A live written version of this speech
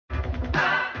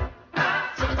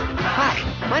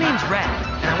My name's Red,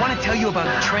 and I want to tell you about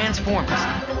the Transformers.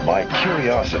 My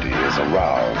curiosity is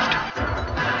aroused.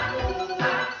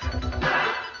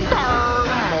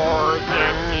 More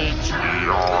than meets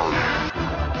the eye.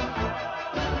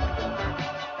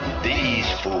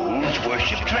 These fools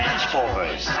worship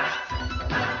Transformers.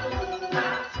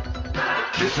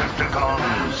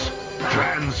 Decepticons,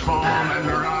 transform and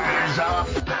rise up.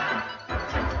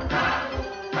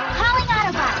 Calling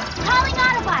Autobots! Calling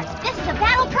Autobots! This is a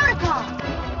battle protocol!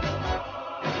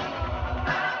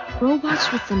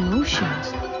 Robots with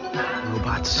emotions.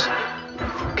 Robots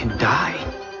who can die.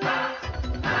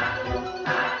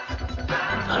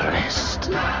 The rest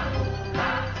is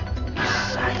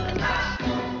silence.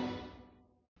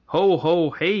 Ho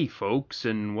ho hey folks,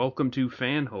 and welcome to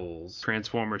Fanholes,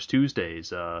 Transformers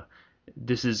Tuesdays.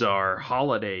 This is our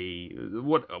holiday.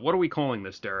 What are we calling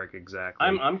this, Derek? Exactly?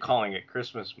 I'm calling it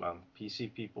Christmas month.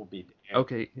 PC people be damned.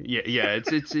 Okay, yeah.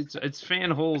 It's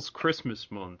Fanholes Christmas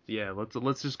month. Yeah,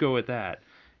 let's just go with that.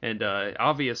 And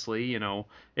obviously, you know,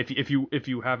 if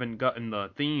you haven't gotten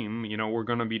the theme, you know, we're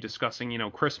going to be discussing, you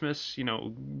know, Christmas, you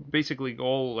know, basically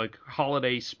all like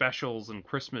holiday specials and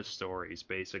Christmas stories,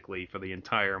 basically for the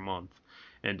entire month.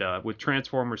 And with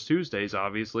Transformers Tuesdays,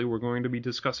 obviously, we're going to be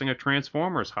discussing a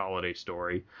Transformers holiday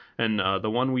story. And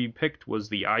the one we picked was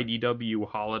the IDW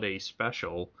Holiday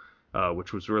Special,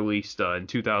 which was released in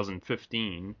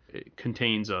 2015. It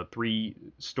contains 3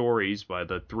 stories by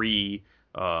the 3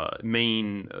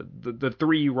 the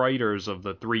 3 writers of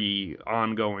the 3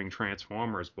 ongoing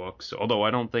Transformers books. Although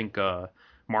I don't think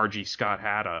Margie Scott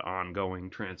had an ongoing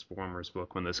Transformers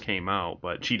book when this came out,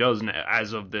 but she doesn't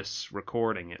as of this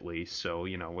recording at least, so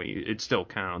you know it still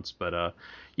counts. But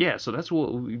yeah, so that's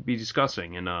what we'll be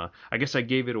discussing, and I guess I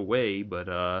gave it away,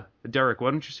 but Derek,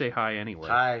 why don't you say hi anyway?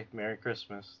 Hi, Merry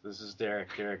Christmas. This is Derek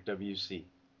WC.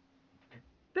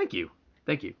 Thank you.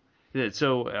 Yeah,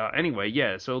 so anyway,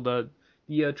 yeah, so the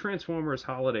Transformers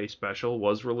Holiday Special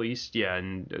was released,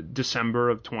 in December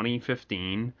of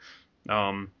 2015.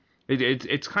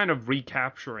 It's kind of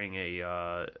recapturing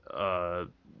a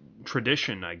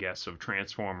tradition, I guess, of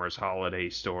Transformers holiday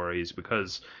stories,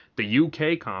 because the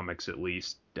UK comics, at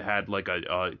least, had like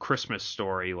a Christmas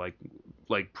story like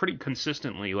pretty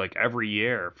consistently, like every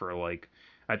year for like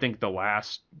I think the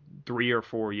last 3 or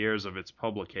 4 years of its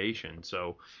publication.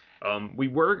 So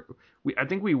I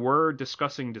think we were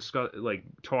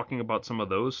talking about some of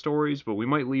those stories, but we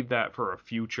might leave that for a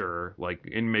future, like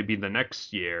in maybe the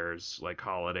next year's like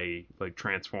holiday like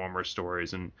Transformer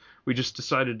stories, and we just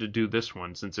decided to do this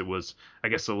one since it was, I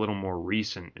guess, a little more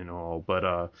recent and all. But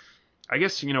I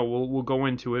guess, you know, we'll go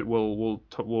into it.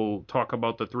 We'll talk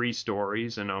about the 3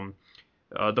 stories, and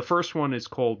the first one is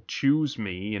called Choose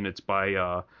Me, and it's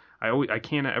by I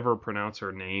can't ever pronounce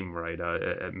her name right.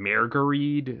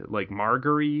 Marguerite, like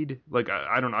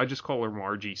I don't know. I just call her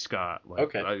Margie Scott.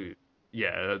 Like, Okay.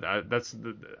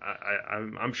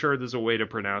 I'm sure there's a way to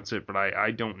pronounce it, but I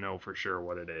don't know for sure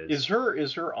what it is.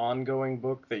 Is her ongoing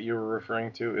book that you were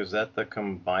referring to, is that the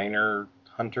Combiner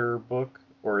Hunter book,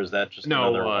 or is that just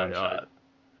another one shot?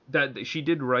 That she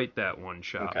did write that one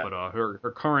shot, Okay. but her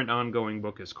current ongoing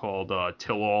book is called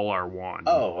Till All Are One.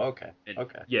 Oh, okay.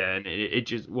 Okay. Yeah, and it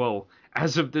just, well,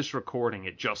 as of this recording,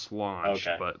 it just launched.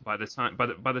 Okay. But by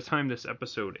the time this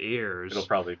episode airs, It'll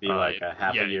probably be like a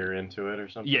half a year into it or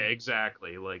something. Yeah,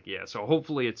 exactly. Like, yeah. So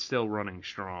hopefully it's still running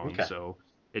strong. Okay. So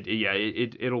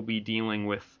it'll be dealing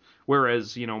with,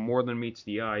 whereas, you know, More Than Meets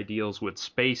the Eye deals with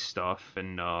space stuff,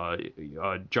 and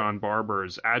John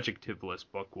Barber's Adjectiveless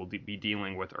book will be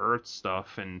dealing with Earth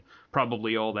stuff, and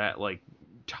probably all that like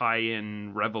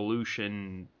tie-in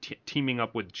Revolution teaming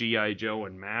up with G.I. Joe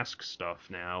and Mask stuff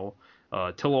now.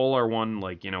 Till All Are One,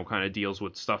 like, you know, kind of deals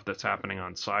with stuff that's happening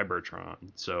on Cybertron.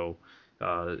 So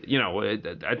you know,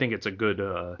 I think it's a good,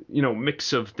 you know,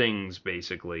 mix of things,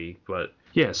 basically. But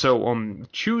yeah, so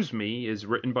Choose Me is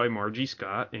written by Margie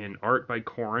Scott and art by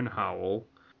Corin Howell.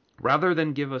 Rather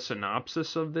than give a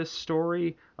synopsis of this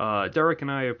story, Derek and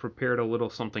I have prepared a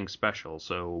little something special,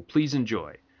 so please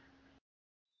enjoy.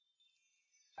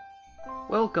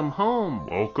 Welcome home.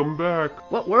 Welcome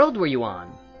back. What world were you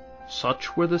on?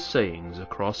 Such were the sayings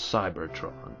across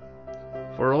Cybertron.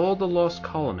 For all the lost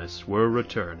colonists were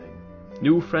returning.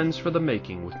 New friends for the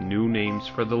making with new names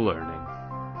for the learning.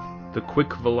 The quick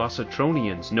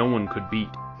Velocitronians no one could beat.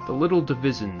 The little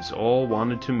Divisons all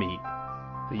wanted to meet.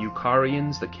 The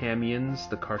Eucarians, the Camians,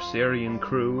 the Carcerian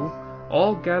crew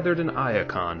all gathered in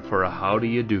Iacon for a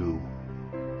howdy-a-do.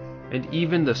 And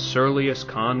even the surliest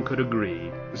Khan could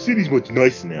agree. The city's much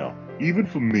nicer now, even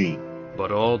for me.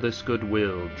 But all this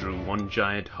goodwill drew one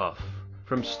giant huff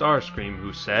from Starscream,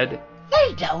 who said,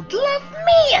 They don't love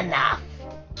me enough.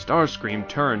 Starscream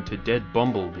turned to dead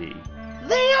Bumblebee.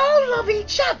 They all love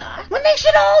each other when they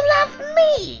should all love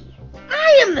me.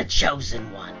 I am the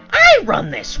chosen one. I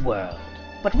run this world.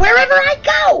 But wherever I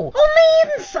go,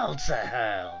 only insults are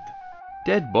hurled.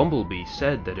 Dead Bumblebee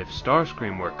said that if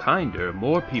Starscream were kinder,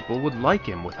 more people would like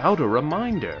him without a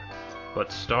reminder. But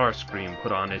Starscream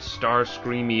put on his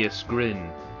Starscreamiest grin.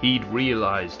 He'd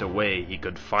realized a way he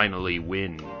could finally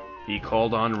win. He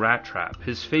called on Rat Trap,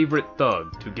 his favorite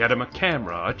thug, to get him a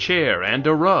camera, a chair, and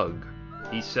a rug.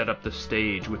 He set up the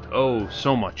stage with oh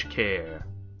so much care.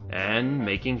 And,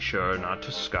 making sure not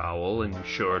to scowl and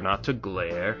sure not to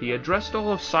glare, he addressed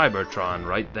all of Cybertron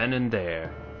right then and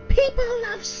there. People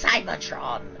of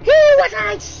Cybertron, hear what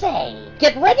I say.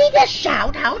 Get ready to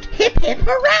shout out hip hip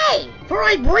hooray, for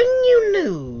I bring you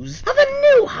news of a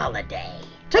new holiday.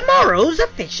 Tomorrow's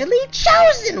officially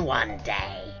chosen one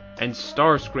day. And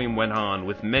Starscream went on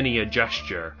with many a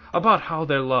gesture about how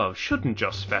their love shouldn't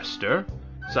just fester.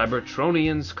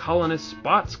 Cybertronians, colonists,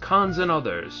 bots, cons, and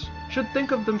others should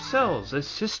think of themselves as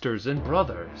sisters and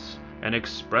brothers, and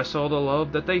express all the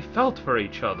love that they felt for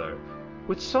each other.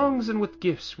 With songs and with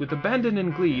gifts, with abandon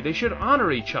and glee, they should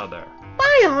honor each other.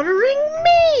 By honoring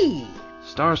me!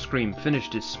 Starscream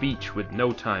finished his speech with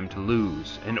no time to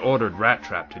lose, and ordered Rat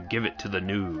Trap to give it to the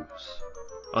news.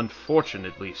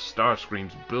 Unfortunately,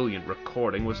 Starscream's brilliant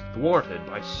recording was thwarted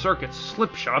by Circuit's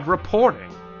slipshod reporting.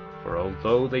 For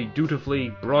although they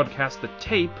dutifully broadcast the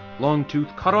tape,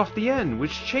 Longtooth cut off the end,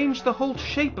 which changed the whole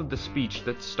shape of the speech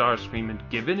that Starscream had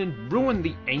given and ruined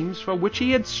the aims for which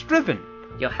he had striven.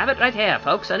 You have it right here,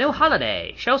 folks, a new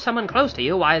holiday. Show someone close to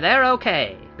you why they're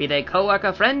okay. Be they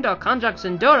co-worker, friend, or conjux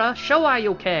endura, show why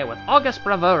you care with august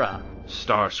bravura.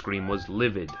 Starscream was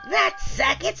livid. That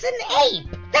Sacket's an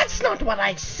ape! That's not what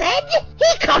I said!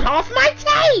 He cut off my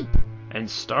tape! And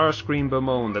Starscream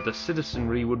bemoaned that the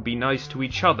citizenry would be nice to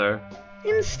each other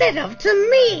instead of to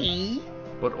me.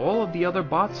 But all of the other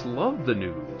bots loved the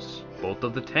news. Both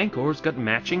of the Tankors got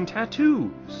matching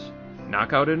tattoos.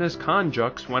 Knockout and his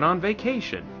conjux went on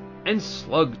vacation, and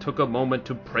Slug took a moment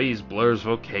to praise Blur's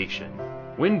vocation.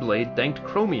 Windblade thanked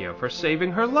Chromia for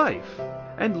saving her life,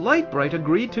 and Lightbright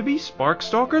agreed to be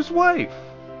Sparkstalker's wife.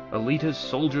 Alita's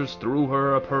soldiers threw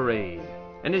her a parade,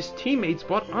 and his teammates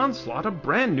bought Onslaught a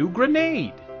brand new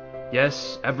grenade.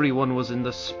 Yes, everyone was in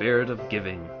the spirit of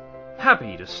giving,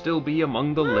 happy to still be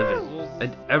among the living,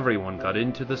 and everyone got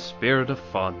into the spirit of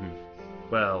fun.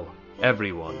 Well,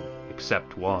 everyone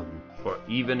except one. For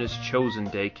even as Chosen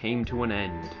Day came to an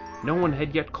end, no one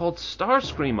had yet called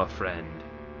Starscream a friend.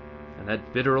 And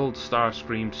that bitter old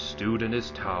Starscream stewed in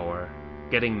his tower,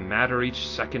 getting madder each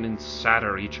second and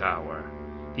sadder each hour.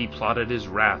 He plotted his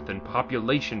wrath and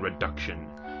population reduction.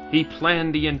 He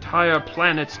planned the entire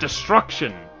planet's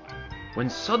destruction. When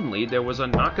suddenly there was a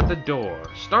knock at the door,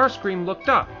 Starscream looked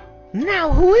up.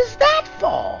 Now who is that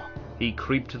for? He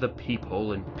creeped to the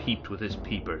peephole and peeped with his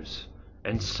peepers,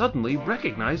 and suddenly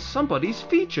recognized somebody's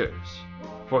features.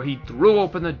 For he threw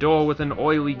open the door with an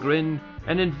oily grin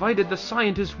and invited the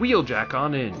scientist Wheeljack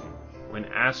on in. When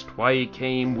asked why he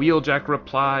came, Wheeljack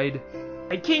replied,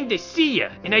 I came to see ya,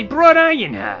 and I brought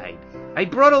Ironhide. I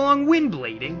brought along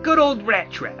Windblade and good old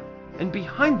Rat Trap. And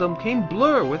behind them came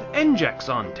Blur with Njex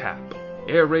on tap.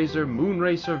 Air Razor,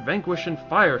 Moonracer, Vanquish, and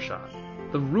Fireshot.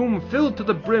 The room filled to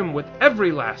the brim with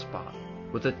every last bot.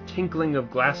 With a tinkling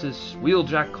of glasses,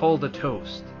 Wheeljack called a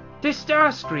toast to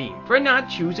Starscream for not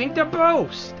choosing to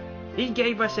boast. He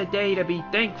gave us a day to be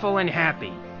thankful and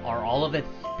happy. Are all of its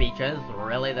speeches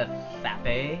really this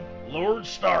sappy? Lord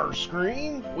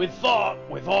Starscream, we thought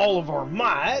with all of our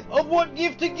might of what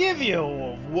gift to give you,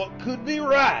 of what could be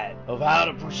right, of how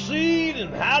to proceed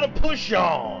and how to push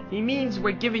on. He means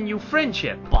we're giving you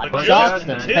friendship, but just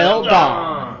until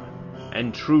dawn.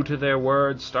 And true to their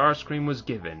word, Starscream was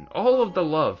given all of the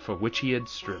love for which he had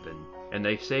striven. And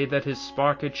they say that his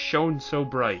spark had shone so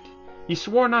bright, he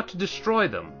swore not to destroy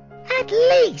them. At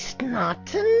least not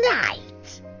tonight.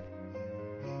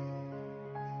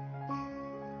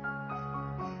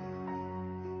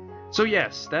 So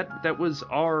yes, that was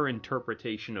our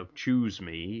interpretation of Choose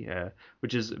Me,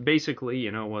 which is basically,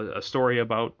 a story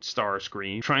about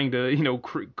Starscream trying to,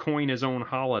 coin his own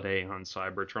holiday on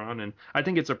Cybertron, and I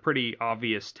think it's a pretty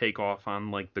obvious takeoff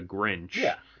on like the Grinch.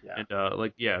 Yeah. And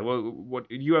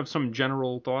what you have some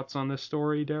general thoughts on this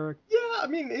story, Derek? Yeah, I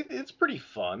mean it's pretty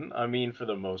fun. I mean, for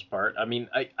the most part. I mean,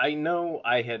 I know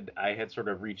I had sort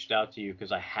of reached out to you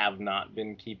because I have not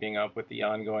been keeping up with the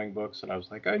ongoing books, and I was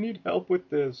like, I need help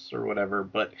with this or whatever.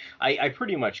 But I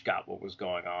pretty much got what was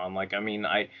going on. Like, I mean,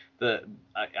 I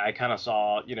kind of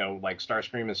saw, like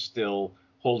Starscream is still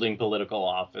holding political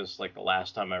office like the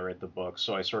last time I read the book,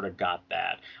 so I sort of got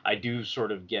that. I do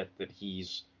sort of get that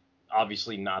he's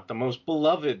obviously not the most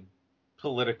beloved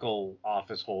political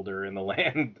office holder in the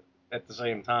land at the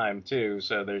same time too,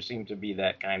 so there seemed to be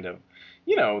that kind of,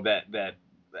 that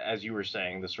as you were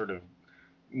saying, the sort of,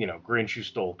 Grinch Who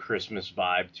Stole Christmas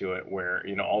vibe to it, where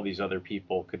all these other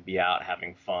people could be out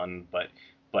having fun, but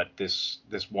this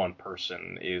one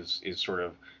person is sort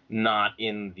of not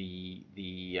in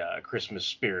the Christmas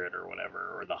spirit or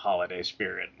whatever, or the holiday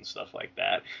spirit and stuff like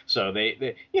that. So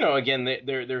they again,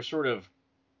 they're sort of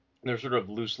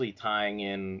loosely tying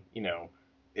in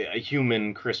a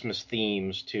human Christmas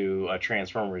themes to a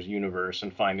Transformers universe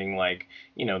and finding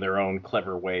their own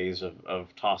clever ways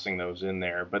of tossing those in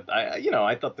there. But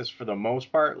I thought this, for the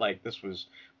most part, this was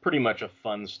pretty much a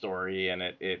fun story, and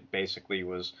it basically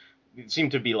was. It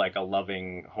seemed to be like a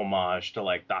loving homage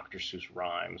to Dr. Seuss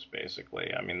rhymes,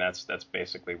 basically. I mean, that's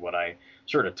basically what I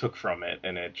sort of took from it,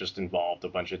 and it just involved a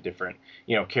bunch of different,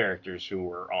 characters who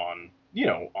were on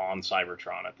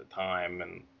Cybertron at the time.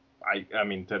 And I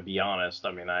mean, to be honest,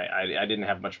 I mean, I didn't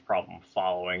have much problem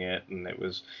following it, and it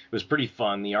was pretty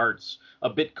fun. The art's a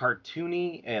bit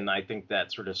cartoony, and I think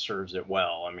that sort of serves it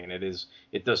well. I mean,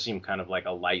 it does seem kind of like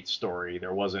a light story.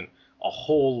 There wasn't a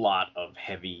whole lot of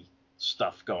heavy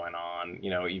stuff going on,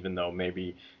 even though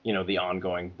maybe, the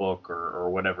ongoing book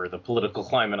or whatever the political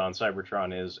climate on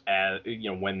Cybertron is,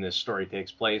 when this story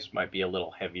takes place, might be a little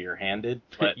heavier handed,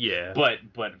 but yeah, but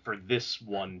for this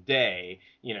one day,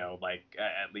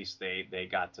 at least they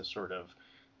got to sort of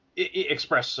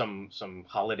express some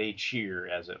holiday cheer,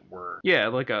 as it were. Yeah,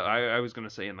 I was gonna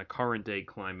say, in the current day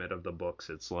climate of the books,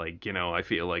 it's I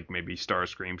feel like maybe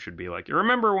Starscream should be you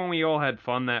remember when we all had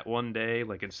fun that one day,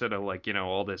 instead of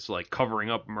all this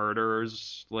covering up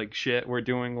murders shit we're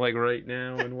doing right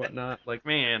now and whatnot.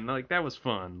 Man, that was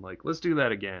fun. Let's do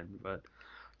that again. But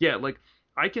yeah,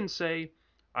 I can say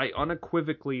I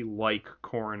unequivocally like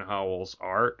Corin Howell's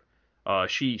art.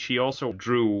 She also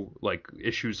drew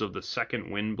issues of the second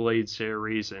Windblade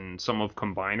series and some of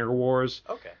Combiner Wars.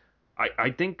 Okay. I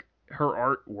think her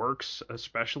art works,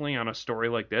 especially on a story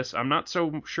like this. I'm not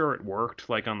so sure it worked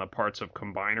on the parts of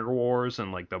Combiner Wars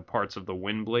and the parts of the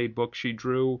Windblade book she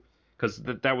drew, because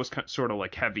that was sort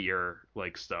of heavier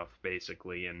stuff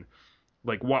basically. And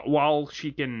while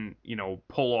she can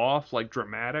pull off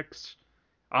dramatics,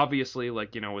 obviously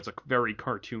it's a very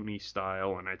cartoony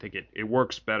style, and I think it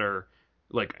works better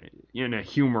in a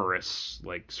humorous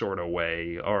sort of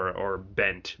way or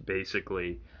bent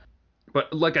basically.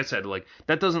 But like I said,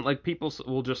 that doesn't people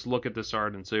will just look at this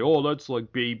art and say, oh, that's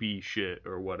baby shit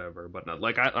or whatever. But not,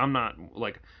 I'm not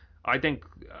I think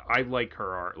I like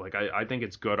her art. I think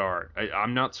it's good art.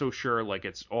 I'm not so sure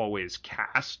it's always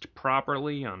cast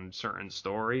properly on certain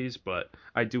stories, but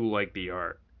I do like the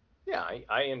art. Yeah,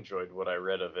 I enjoyed what I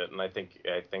read of it, and I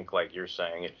think like you're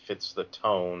saying, it fits the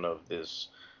tone of this,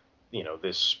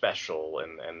 this special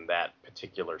and that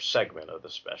particular segment of the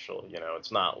special.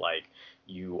 It's not like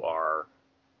you are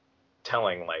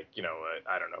telling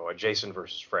I don't know, a Jason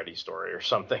versus Freddy story or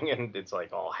something, and it's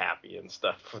all happy and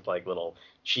stuff with little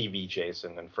chibi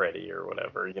Jason and Freddy or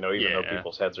whatever, even though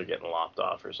people's heads are getting lopped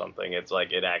off or something. It's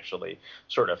it actually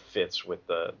sort of fits with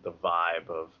the vibe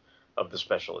of the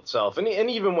special itself. And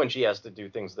even when she has to do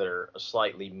things that are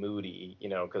slightly moody,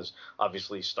 because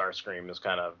obviously Starscream is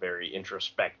kind of very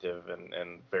introspective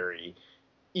and very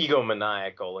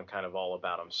egomaniacal and kind of all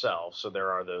about himself. So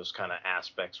there are those kind of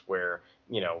aspects where,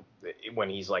 when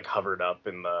he's hovered up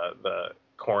in the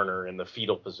corner in the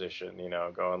fetal position,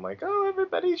 going oh,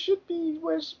 everybody should be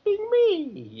worshiping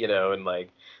me, and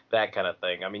that kind of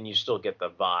thing. I mean, you still get the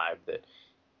vibe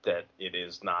that it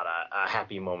is not a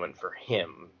happy moment for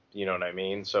him. You know what I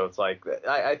mean? So it's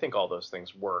I think all those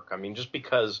things work. I mean, just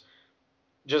because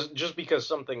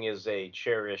something is a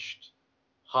cherished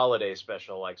holiday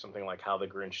special, something like How the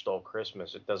Grinch Stole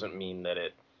Christmas, it doesn't mean that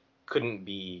it couldn't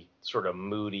be sort of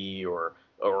moody or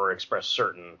express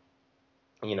certain,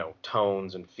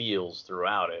 tones and feels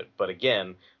throughout it. But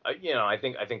again, I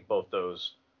think both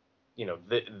those,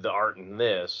 the art in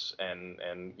this and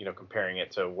comparing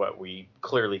it to what we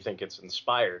clearly think it's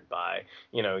inspired by,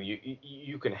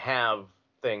 you can have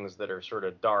things that are sort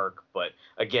of dark, but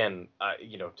again,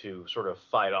 to sort of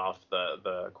fight off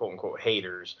the quote unquote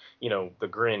haters, the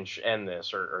Grinch and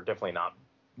this are definitely not,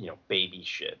 baby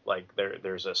shit.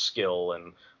 There's a skill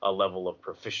and a level of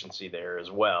proficiency there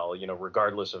as well,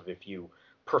 regardless of if you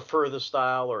prefer the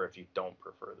style or if you don't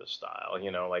prefer the style.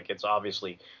 It's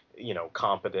obviously,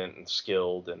 competent and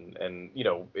skilled, and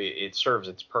it serves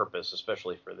its purpose,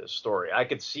 especially for this story. I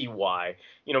could see why,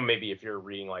 maybe if you're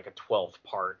reading a 12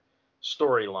 part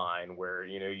storyline where,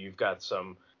 you've got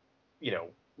some,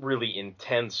 really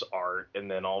intense art, and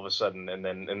then all of a sudden, and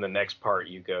then in the next part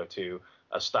you go to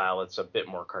a style that's a bit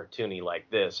more cartoony like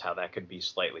this, how that could be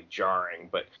slightly jarring.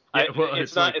 But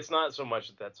it's not so much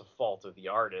that that's a fault of the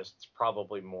artist. It's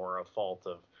probably more a fault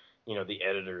of, the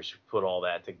editors who put all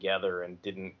that together and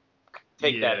didn't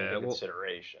take that into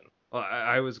consideration. Well,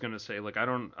 I was gonna say, like,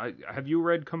 have you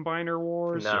read Combiner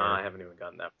Wars? No, I haven't even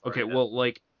gotten that far. Okay, yet. Well,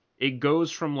 like, it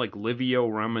goes from like Livio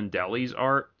Ramondelli's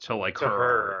art to like her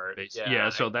art. Yeah,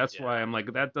 so that's why I'm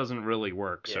like, that doesn't really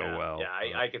work so well.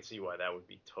 Yeah, I could see why that would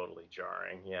be totally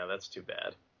jarring. Yeah, that's too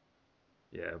bad.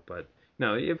 Yeah, but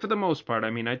no, for the most part,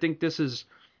 I mean,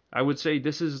 I would say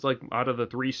this is like, out of the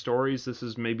 3 stories, this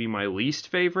is maybe my least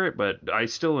favorite, but I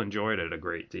still enjoyed it a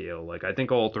great deal. Like, I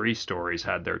think all 3 stories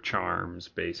had their charms,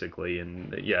 basically,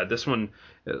 and yeah, this one,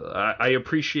 I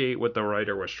appreciate what the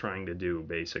writer was trying to do,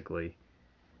 basically.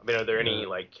 I mean, are there any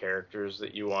like characters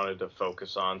that you wanted to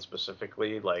focus on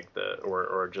specifically, like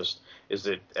or just, is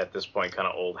it at this point kind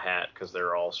of old hat because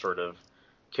they're all sort of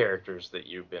characters that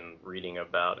you've been reading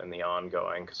about in the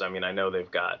ongoing? Because I mean, I know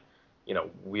they've got,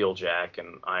 Wheeljack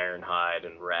and Ironhide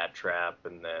and Rat Trap,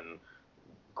 and then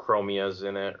Chromia's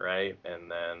in it, right? And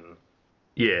then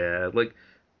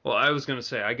well, I was gonna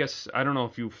say, I guess, I don't know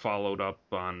if you followed up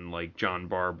on like John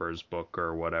Barber's book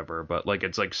or whatever, but like,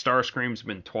 it's like Starscream's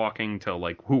been talking to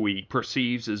like who he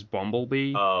perceives as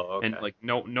Bumblebee. Oh, okay. And like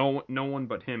no one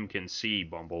but him can see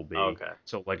Bumblebee. Okay.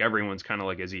 So like, everyone's kind of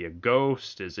like, is he a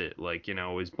ghost? Is it like,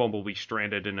 is Bumblebee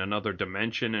stranded in another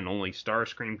dimension and only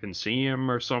Starscream can see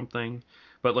him or something?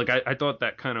 But like, I thought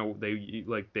that kind of, they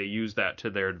used that to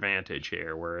their advantage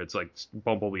here, where it's like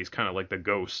Bumblebee's kind of like the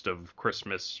ghost of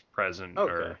Christmas present,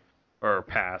 or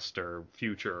past or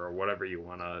future or whatever you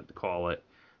want to call it.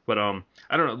 But I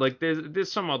don't know, like,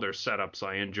 there's some other setups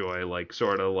I enjoy, like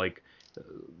sort of like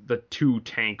the 2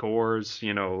 Tankors,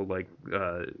 like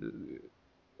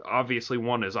obviously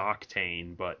one is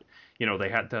Octane, but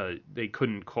they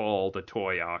couldn't call the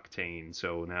toy Octane,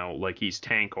 so now like he's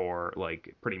Tankor,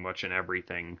 like pretty much in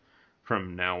everything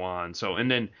from now on. So,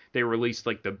 and then they released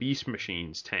like the Beast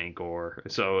Machines Tankor,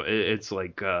 so it's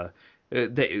like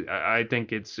I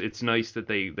think it's nice that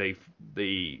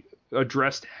they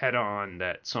addressed head on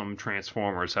that some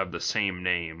Transformers have the same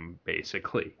name,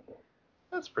 basically.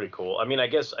 That's pretty cool. I mean, I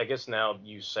guess now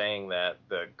you saying that,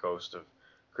 the ghost of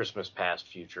Christmas past,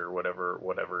 future,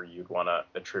 whatever you'd want to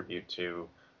attribute to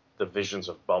the visions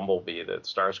of Bumblebee that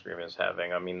Starscream is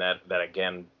having, I mean, that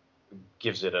again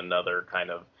gives it another kind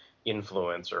of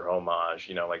influence or homage,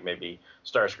 like maybe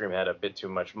Starscream had a bit too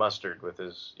much mustard with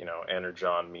his,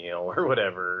 Energon meal or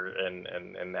whatever,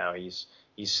 and now he's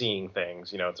seeing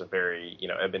things, it's a very,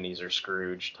 Ebenezer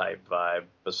Scrooge type vibe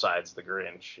besides the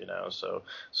Grinch,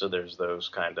 so there's those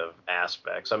kind of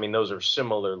aspects. I mean, those are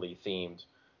similarly themed,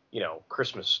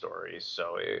 Christmas stories,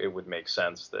 so it would make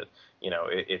sense that,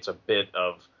 it's a bit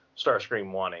of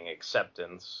Starscream wanting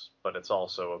acceptance, but it's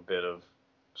also a bit of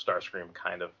Starscream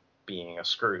kind of being a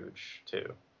Scrooge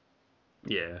too.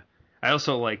 Yeah. I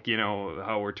also like,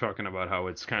 how we're talking about how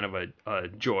it's kind of a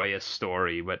joyous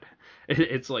story, but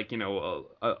it's like,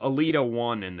 Alita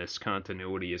 1 in this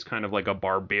continuity is kind of like a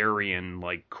barbarian,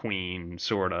 like, queen,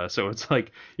 sorta. So it's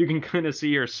like, you can kind of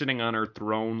see her sitting on her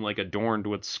throne, like, adorned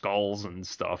with skulls and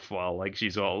stuff, while, like,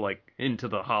 she's all, like, into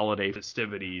the holiday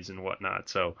festivities and whatnot.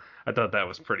 So I thought that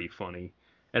was pretty funny.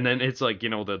 And then it's like, the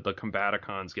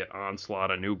Combaticons get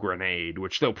Onslaught a new grenade,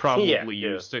 which they'll probably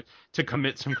use to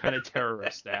commit some kind of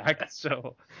terrorist act.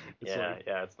 So it's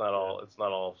it's not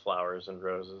all flowers and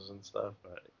roses and stuff.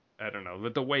 But I don't know.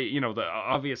 But the way,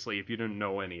 obviously, if you didn't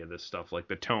know any of this stuff, like,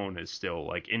 the tone is still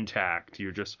like intact.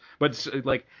 You're just, but it's,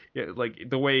 like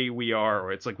the way we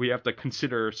are, it's like we have to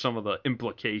consider some of the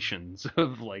implications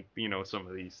of, like, some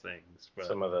of these things. But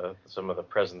some of the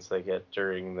presents they get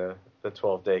during the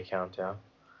 12-day countdown.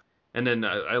 And then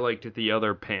I liked the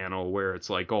other panel where it's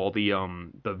like all the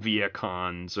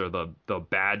Viacons or the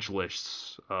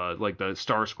badgeless, like the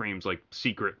Starscream's like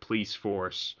secret police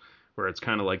force, where it's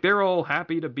kind of like they're all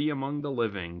happy to be among the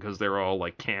living because they're all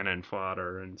like cannon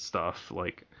fodder and stuff.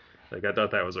 Like I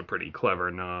thought that was a pretty clever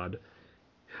nod.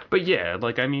 But yeah,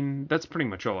 like, I mean, that's pretty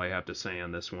much all I have to say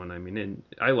on this one. I mean,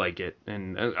 I like it,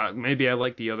 and maybe I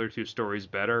like the other 2 stories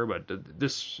better, but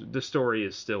this story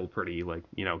is still pretty, like,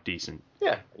 decent.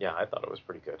 Yeah, I thought it was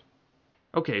pretty good.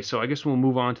 Okay, so I guess we'll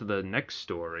move on to the next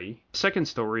story. The second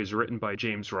story is written by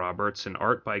James Roberts and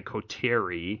art by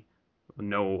Cotteri,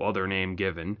 no other name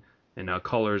given, and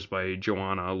colors by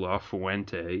Joanna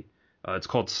Lafuente. It's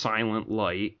called Silent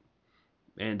Light,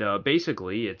 and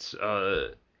basically it's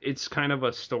it's kind of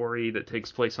a story that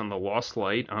takes place on the Lost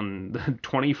Light on the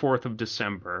 24th of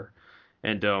December.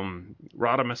 And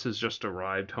Rodimus has just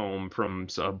arrived home from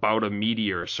a bout of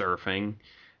meteor surfing,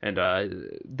 and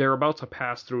they're about to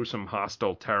pass through some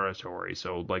hostile territory.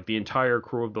 So, like, the entire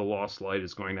crew of the Lost Light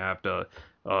is going to have to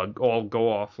all go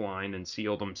offline and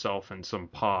seal themselves in some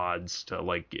pods to,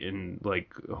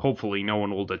 hopefully no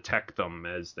one will detect them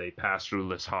as they pass through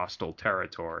this hostile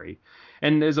territory.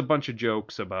 And there's a bunch of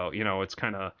jokes about,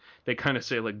 they kind of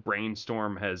say, like,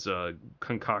 Brainstorm has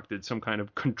concocted some kind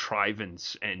of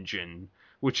contrivance engine,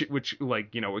 which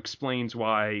explains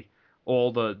why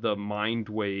all the mind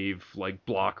wave like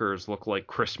blockers look like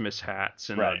Christmas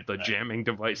hats, and the jamming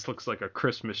device looks like a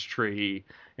Christmas tree,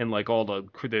 and like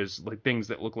there's like things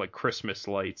that look like Christmas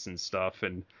lights and stuff,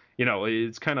 and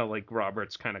it's kind of like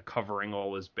Robert's kind of covering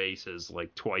all his bases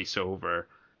like twice over.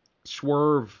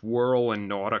 Swerve, Whirl, and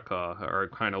Nautica are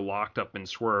kind of locked up in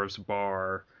Swerve's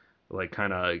bar, like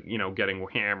kind of getting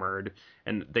hammered,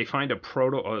 and they find a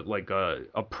protoform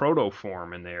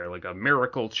in there, like a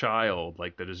miracle child,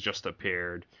 like that has just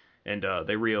appeared, and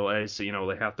they realize they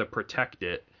have to protect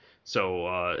it.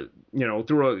 So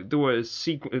through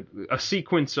a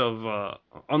sequence of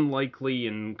unlikely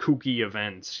and kooky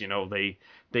events,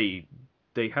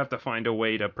 they have to find a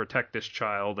way to protect this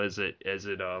child as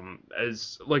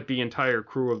like the entire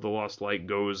crew of the Lost Light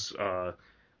goes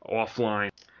offline.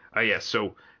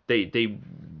 So they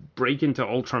break into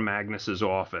Ultra Magnus's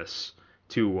office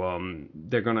to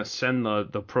they're gonna send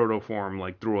the protoform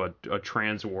like through a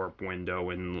transwarp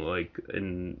window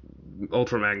in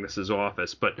Ultra Magnus's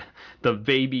office, but the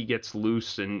baby gets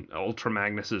loose in Ultra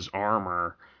Magnus's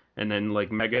armor, and then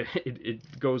like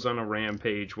it goes on a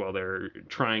rampage while they're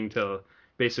trying to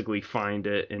basically find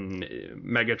it, and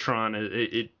Megatron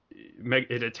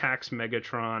it attacks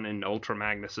Megatron in Ultra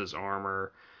Magnus's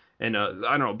armor. And I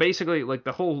don't know, basically like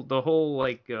the whole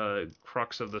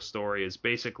crux of the story is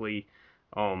basically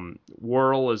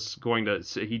Whirl is going to,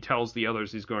 he tells the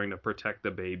others he's going to protect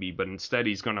the baby, but instead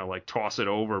he's going to like toss it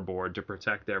overboard to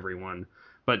protect everyone.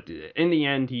 But in the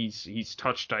end, he's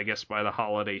touched, I guess, by the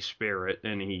holiday spirit,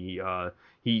 and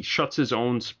he shuts his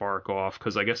own spark off,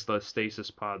 because I guess the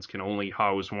stasis pods can only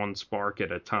house one spark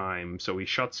at a time. So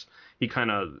he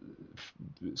kind of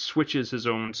switches his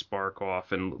own spark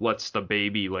off and lets the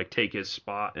baby like take his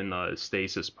spot in the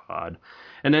stasis pod.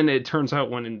 And then it turns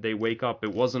out when they wake up,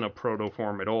 it wasn't a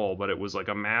protoform at all, but it was like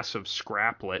a mass of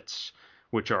scraplets,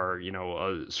 which are,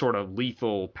 a sort of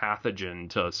lethal pathogen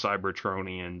to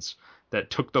Cybertronians that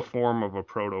took the form of a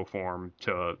protoform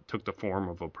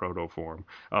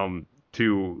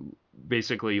to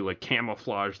basically like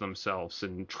camouflage themselves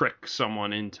and trick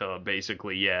someone into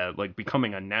basically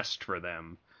becoming a nest for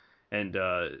them. And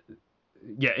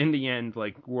in the end,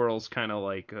 like Whirl's kind of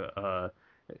like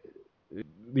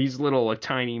these little like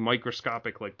tiny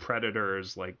microscopic like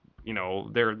predators, like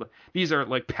these are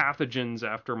like pathogens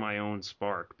after my own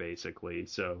spark, basically.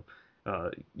 So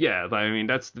I mean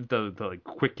that's the like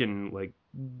quick and like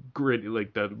gritty,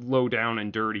 like the low down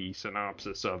and dirty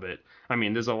synopsis of it. I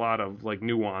mean, there's a lot of like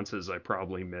nuances I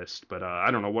probably missed, but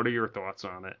I don't know. What are your thoughts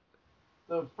on it?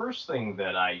 The first thing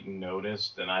that I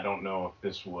noticed, and I don't know if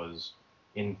this was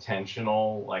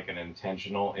intentional, like an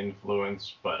intentional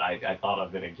influence, but I thought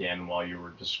of it again while you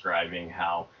were describing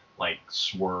how like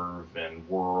Swerve and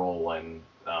Whirl and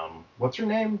what's her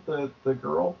name, the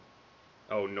girl?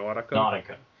 Oh, Nautica.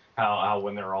 Nautica. How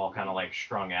when they're all kind of like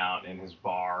strung out in his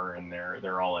bar and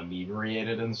they're all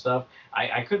inebriated and stuff.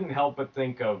 I couldn't help but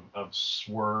think of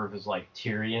Swerve as like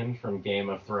Tyrion from Game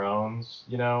of Thrones,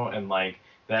 and like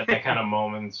that kind of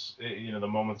moments, the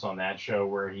moments on that show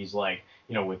where he's like,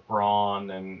 with Braun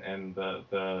and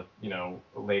the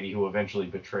lady who eventually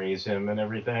betrays him and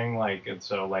everything, like, and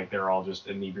so like they're all just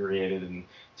inebriated and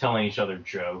telling each other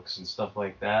jokes and stuff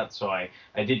like that. So I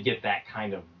did get that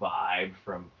kind of vibe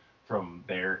from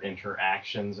their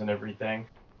interactions and everything.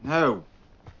 No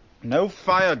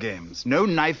fire games, no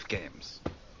knife games.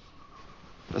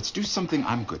 Let's do something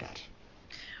I'm good at.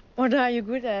 What are you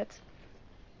good at?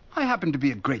 I happen to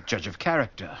be a great judge of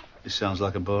character. This sounds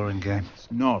like a boring game. It's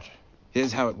not.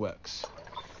 Here's how it works.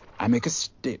 I make a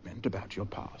statement about your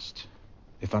past.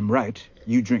 If I'm right,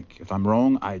 you drink. If I'm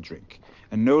wrong, I drink.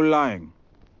 And no lying.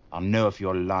 I'll know if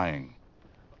you're lying.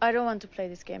 I don't want to play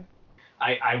this game.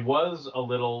 I was a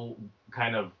little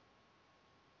kind of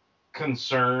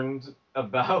concerned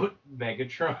about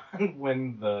Megatron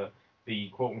when the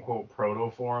quote-unquote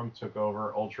protoform took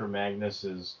over Ultra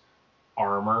Magnus's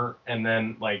armor, and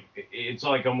then like it's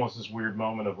like almost this weird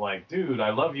moment of like, dude,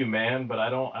 I love you, man, but I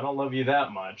don't love you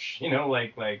that much,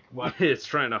 like what? It's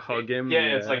trying to hug him.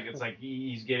 Yeah, it's like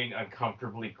he's getting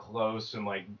uncomfortably close and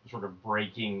like sort of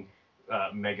breaking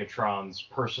Megatron's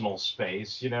personal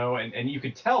space, and you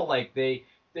could tell like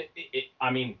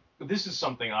I mean, this is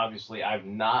something obviously I've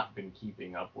not been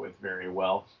keeping up with very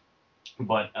well.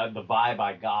 But the vibe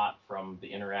I got from the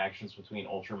interactions between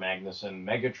Ultra Magnus and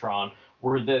Megatron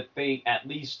were that they at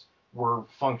least were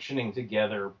functioning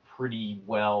together pretty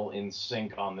well in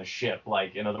sync on the ship.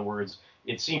 Like, in other words,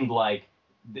 it seemed like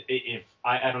if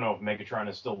I don't know if Megatron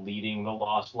is still leading the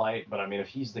Lost Light, but I mean, if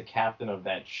he's the captain of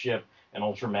that ship and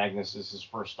Ultra Magnus is his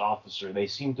first officer, they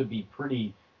seem to be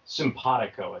pretty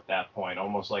simpatico at that point,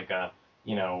 almost like a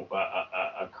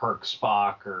Kirk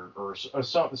Spock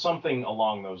or something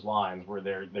along those lines, where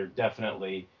they're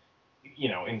definitely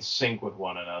in sync with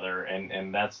one another,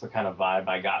 and that's the kind of vibe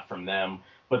I got from them.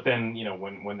 But then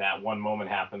when that one moment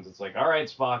happens, it's like, all right,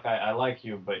 Spock, I like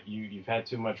you, but you've had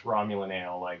too much Romulan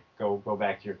ale, like go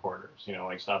back to your quarters,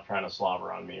 like stop trying to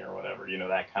slobber on me or whatever,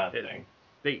 that kind of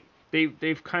thing.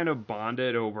 They've kind of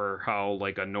bonded over how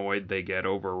like annoyed they get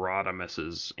over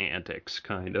Rodimus's antics,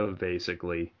 kind of,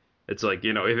 basically. It's like,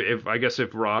 if I guess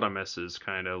if Rodimus is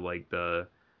kind of like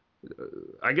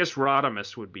I guess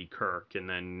Rodimus would be Kirk, and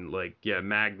then like, yeah,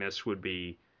 Magnus would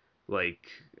be like,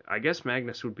 I guess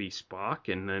Magnus would be Spock,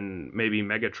 and then maybe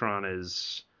Megatron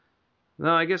is,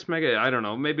 no, I guess I don't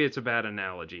know, maybe it's a bad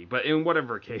analogy, but in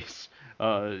whatever case,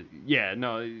 yeah,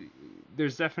 no,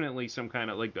 there's definitely some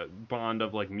kind of like a bond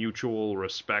of like mutual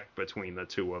respect between the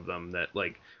two of them, that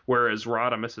like, whereas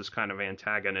Rodimus is kind of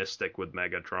antagonistic with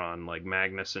Megatron, like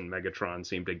Magnus and Megatron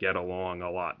seem to get along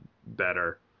a lot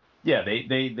better. Yeah,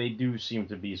 they do seem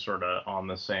to be sort of on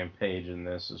the same page in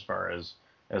this as far as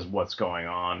what's going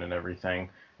on and everything.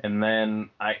 And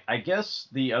then I guess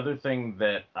the other thing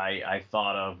that I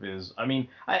thought of is, I mean,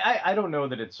 I don't know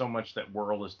that it's so much that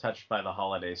Whirl is touched by the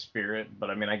holiday spirit,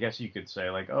 but I mean, I guess you could say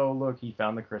like, oh, look, he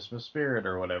found the Christmas spirit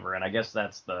or whatever. And I guess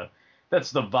that's the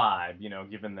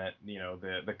vibe, given that,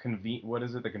 what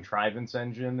is it? The contrivance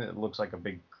engine. It looks like a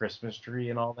big Christmas tree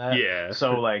and all that. Yeah.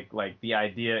 So like the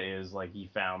idea is like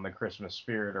he found the Christmas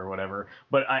spirit or whatever.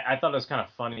 But I thought it was kind of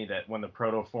funny that when the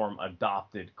protoform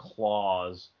adopted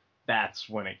claws, that's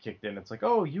when it kicked in. It's like,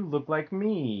 oh, you look like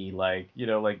me, like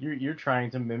like you're trying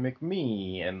to mimic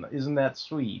me, and isn't that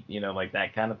sweet, like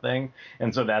that kind of thing.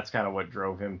 And so that's kind of what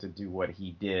drove him to do what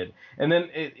he did. And then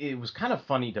it was kind of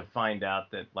funny to find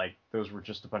out that like those were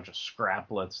just a bunch of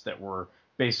scraplets that were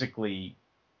basically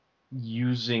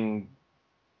using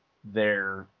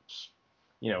their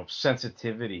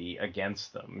sensitivity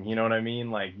against them. You know what I mean?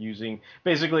 Like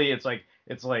basically it's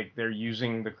like they're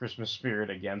using the Christmas spirit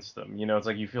against them. It's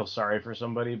like you feel sorry for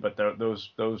somebody, but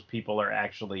those people are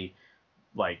actually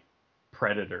like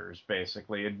predators,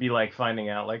 basically. It'd be like finding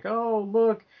out like, oh,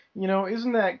 look,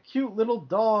 isn't that cute little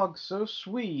dog so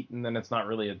sweet? And then it's not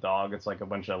really a dog. It's like a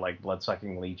bunch of like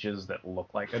blood-sucking leeches that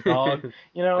look like a dog,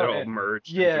 They're all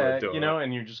merged yeah, into a dog.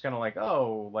 and you're just kind of like,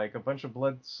 oh, like a bunch of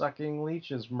blood-sucking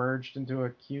leeches merged into a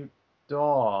cute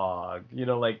dog.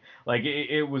 Like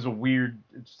it was a weird,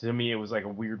 to me, it was like a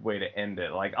weird way to end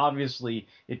it. Like, obviously,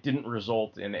 it didn't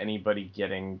result in anybody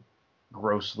getting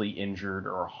grossly injured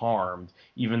or harmed,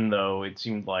 even though it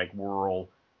seemed like Whirl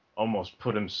almost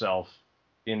put himself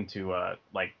into a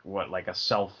like a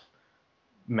self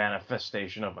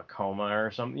manifestation of a coma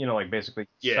or something, like basically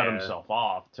shut himself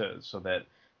off so that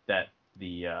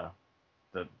the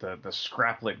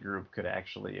scraplet group could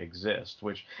actually exist,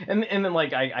 which and then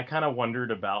like I kind of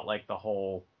wondered about like the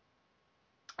whole,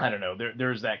 I don't know.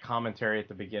 There's that commentary at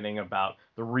the beginning about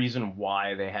the reason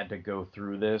why they had to go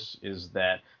through this is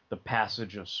that the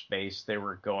passage of space they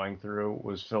were going through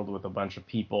was filled with a bunch of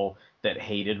people that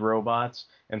hated robots,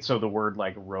 and so the word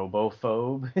like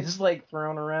robophobe is like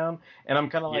thrown around, and I'm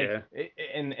kind of like,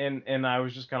 and I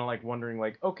was just kind of like wondering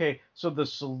like, okay, so the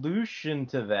solution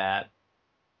to that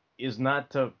is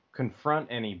not to confront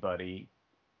anybody,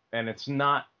 and it's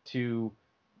not to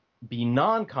be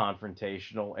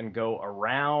non-confrontational and go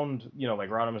around,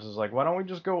 like Rodimus is like, why don't we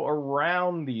just go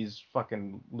around these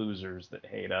fucking losers that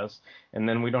hate us, and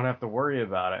then we don't have to worry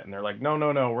about it. And they're like, no,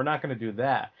 we're not going to do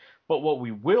that. But what we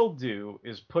will do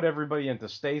is put everybody into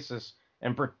stasis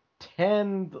and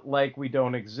pretend like we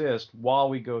don't exist while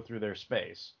we go through their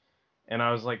space. And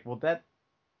I was like, well,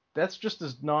 that's just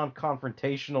as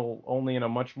non-confrontational, only in a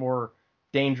much more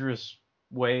dangerous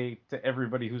way to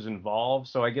everybody who's involved.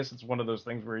 So I guess it's one of those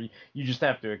things where you just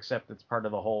have to accept it's part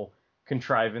of the whole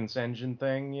contrivance engine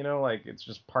thing, like it's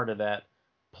just part of that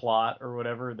plot or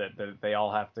whatever that they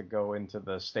all have to go into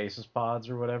the stasis pods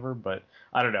or whatever. But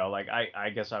I don't know. Like I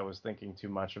guess I was thinking too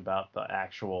much about the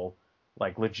actual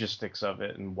like logistics of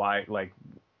it and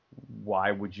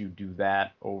why would you do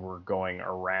that over going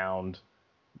around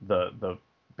the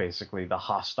basically the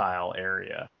hostile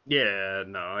area? Yeah,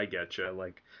 no, I get you.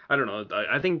 Like, I don't know.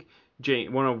 I think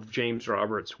one of James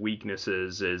Roberts'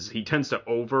 weaknesses is he tends to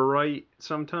overwrite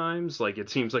sometimes. Like, it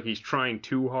seems like he's trying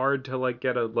too hard to like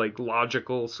get a like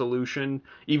logical solution,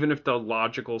 even if the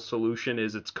logical solution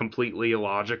is it's completely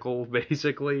illogical.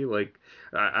 Basically, like,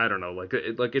 I don't know. Like,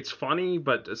 it's funny,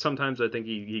 but sometimes I think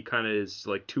he kind of is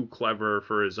like too clever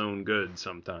for his own good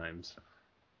sometimes.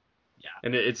 Yeah.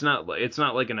 And it's not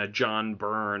like in a John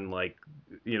Byrne like,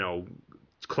 you know,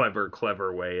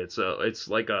 clever way. It's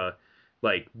like a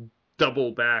like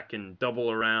double back and double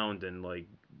around and like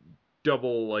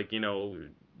double like, you know,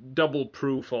 double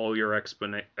proof all your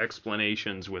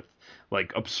explanations with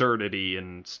like absurdity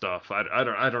and stuff. I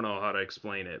don't know how to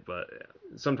explain it, but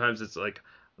sometimes it's like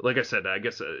I said, I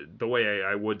guess the way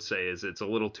I would say is it's a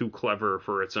little too clever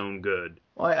for its own good.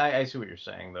 Well, I see what you're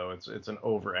saying though. It's an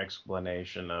over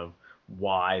explanation of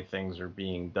why things are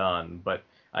being done, but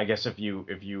I guess if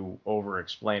you over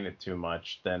explain it too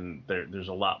much, then there's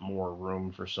a lot more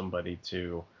room for somebody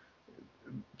to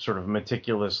sort of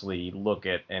meticulously look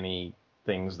at any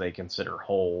things they consider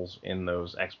holes in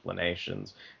those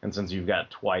explanations. And since you've got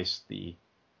twice the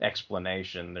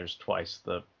explanation, there's twice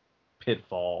the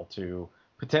pitfall to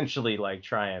potentially like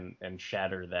try and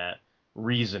shatter that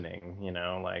reasoning, you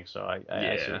know, like, so I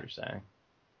see what you're saying.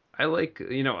 I like,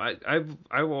 you know, I've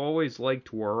always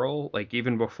liked Whirl, like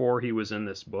even before he was in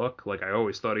this book. Like I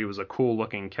always thought he was a cool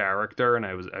looking character, and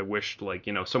I wished like,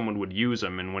 you know, someone would use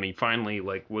him. And when he finally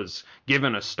like was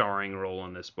given a starring role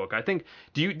in this book, I think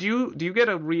do you get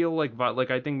a real like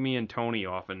I think me and Tony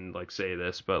often like say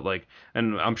this, but like,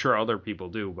 and I'm sure other people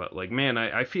do, but like man,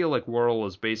 I feel like Whirl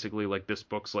is basically like this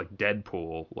book's like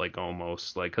Deadpool, like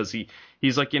almost like because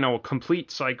he's like, you know, a complete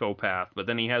psychopath, but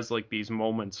then he has like these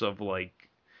moments of like,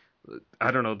 I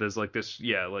don't know, there's like this,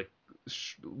 yeah, like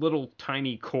little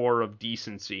tiny core of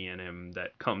decency in him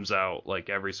that comes out like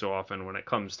every so often when it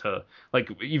comes to like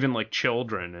even like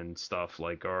children and stuff,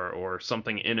 like or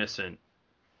something innocent.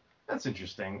 That's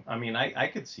interesting. I mean, I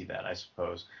could see that, I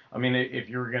suppose. I mean, if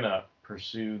you're gonna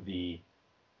pursue the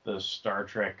Star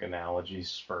Trek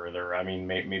analogies further, I mean,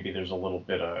 maybe there's a little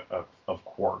bit of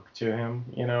quirk to him,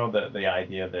 you know, the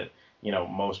idea that, you know,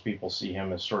 most people see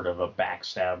him as sort of a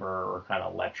backstabber or kind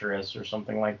of lecherous or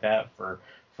something like that for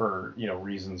you know,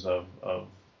 reasons of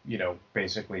you know,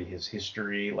 basically his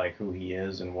history, like who he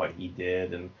is and what he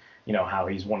did, and you know, how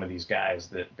he's one of these guys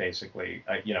that basically,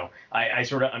 you know, I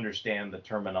sort of understand the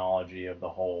terminology of the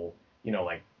whole, you know,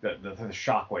 like the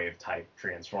shockwave type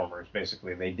Transformers.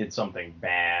 Basically, they did something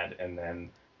bad, and then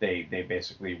they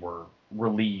basically were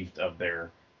relieved of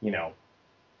their, you know,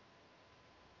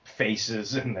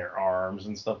 faces and their arms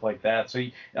and stuff like that. So,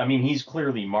 I mean, he's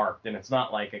clearly marked, and it's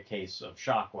not like a case of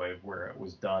Shockwave where it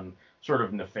was done sort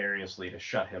of nefariously to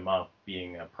shut him up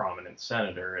being a prominent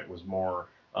senator. It was more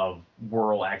of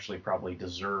Whirl actually probably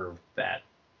deserved that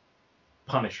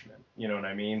punishment. You know what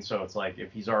I mean? So it's like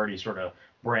if he's already sort of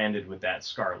branded with that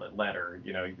scarlet letter,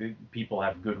 you know, people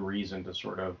have good reason to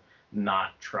sort of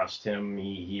not trust him.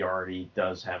 He already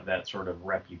does have that sort of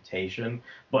reputation.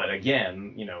 But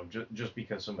again, you know, just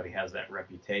because somebody has that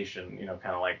reputation, you know,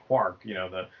 kind of like Quark, you know,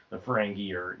 the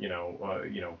Ferengi are, you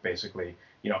know, basically,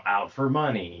 you know, out for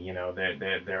money. You know,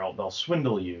 they'll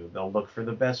swindle you. They'll look for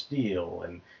the best deal,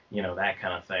 and you know, that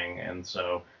kind of thing. And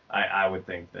so I would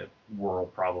think that Whirl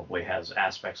probably has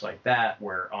aspects like that,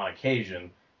 where on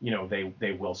occasion, you know,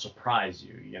 they will surprise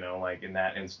you, you know, like in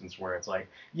that instance where it's like,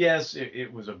 yes,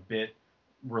 it was a bit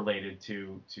related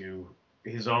to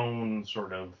his own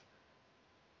sort of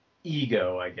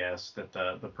ego, I guess, that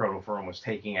the protoform was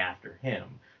taking after him.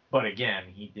 But again,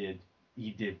 he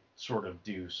did sort of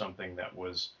do something that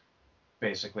was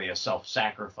basically a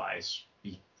self-sacrifice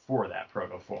before that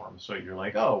protoform. So you're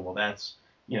like, oh, well, that's,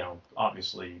 you know,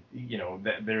 obviously, you know,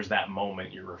 there's that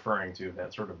moment you're referring to,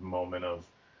 that sort of moment of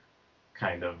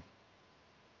kind of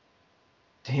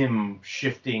him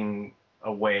shifting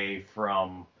away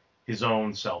from his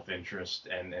own self-interest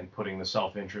and putting the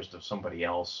self-interest of somebody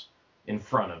else in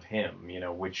front of him, you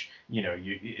know, which, you know,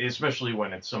 especially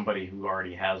when it's somebody who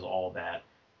already has all that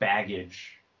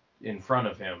baggage in front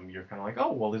of him, you're kind of like,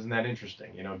 oh, well, isn't that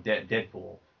interesting? You know,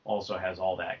 Deadpool also has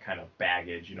all that kind of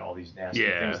baggage, you know, all these nasty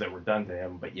things that were done to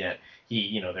him, but yet he,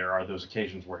 you know, there are those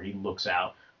occasions where he looks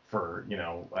out for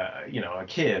a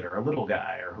kid or a little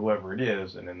guy or whoever it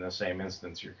is, and in the same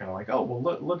instance you're kind of like, oh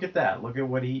well, look at that, look at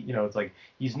what he, it's like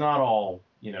he's not all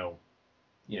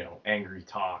angry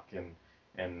talk and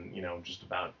just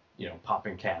about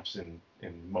popping caps and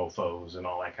mofos and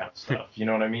all that kind of stuff. You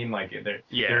know what I mean? Like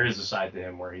there is a side to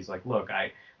him where he's like, look,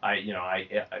 I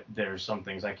there's some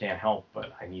things I can't help,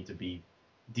 but I need to be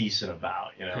decent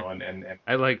about, and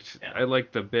I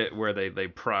liked the bit where they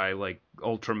pry like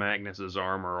Ultra Magnus's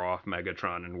armor off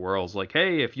Megatron, and Whirl's like,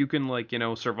 hey, if you can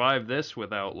survive this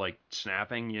without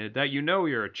snapping,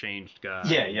 you're a changed guy.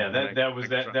 That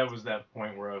was that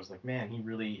point where I was like, man, he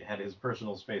really had his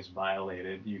personal space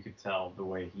violated. You could tell the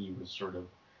way he was sort of,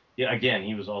 again,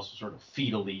 he was also sort of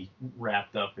fetally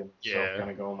wrapped up in himself, kind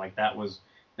of going like that was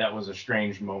a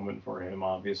strange moment for him,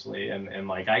 obviously, and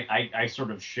like I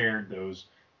sort of shared those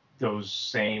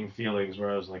same feelings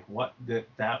where I was like, what,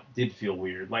 that did feel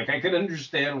weird. Like I could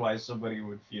understand why somebody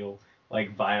would feel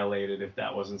like violated if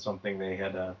that wasn't something they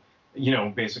had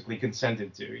basically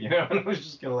consented to, and it was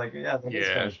just kind of like, that's kind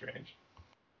of strange.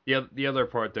 The other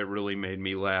part that really made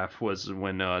me laugh was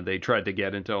when they tried to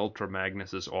get into Ultra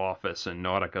Magnus's office, and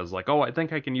Nautica's like, oh, I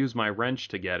think I can use my wrench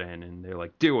to get in, and they're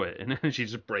like, do it, and then she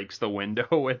just breaks the window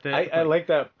with it. I like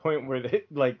that point where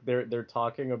they're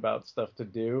talking about stuff to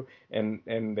do, and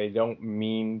they don't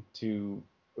mean to,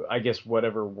 I guess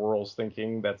whatever Whirl's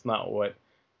thinking, that's not what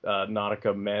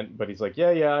Nautica meant, but he's like,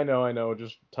 yeah, I know,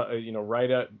 just write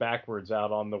it backwards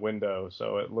out on the window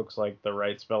so it looks like the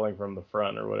right spelling from the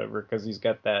front or whatever, because he's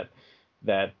got that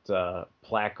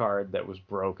placard that was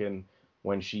broken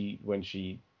when she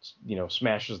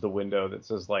smashes the window that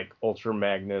says like Ultra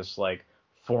Magnus, like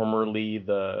formerly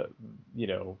the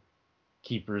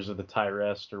Keepers of the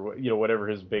Tyrest, or whatever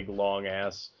his big long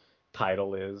ass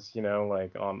title is,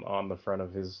 like on the front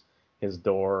of his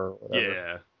door or whatever.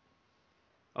 Yeah.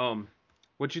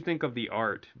 What'd you think of the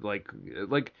art? Like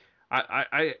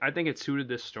I think it suited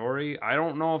this story. I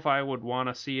don't know if I would want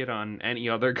to see it on any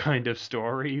other kind of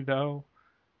story though.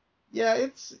 Yeah,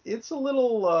 it's a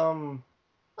little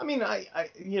I mean,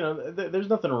 there's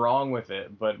nothing wrong with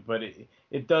it, but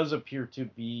it does appear to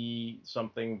be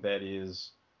something that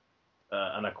is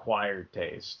an acquired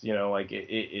taste. Like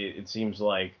it seems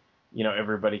like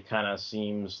everybody kind of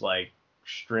seems like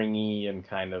stringy and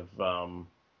kind of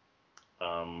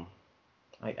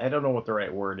I don't know what the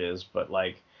right word is, but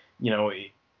like,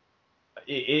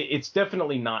 it's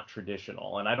definitely not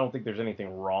traditional, and I don't think there's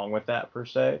anything wrong with that per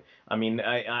se. I mean,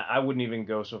 I wouldn't even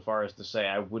go so far as to say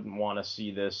I wouldn't want to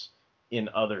see this in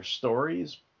other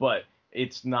stories, but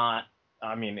it's not,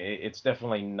 I mean, it's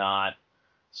definitely not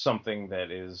something that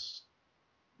is,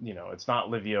 it's not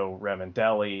Livio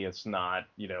Remendelli, it's not,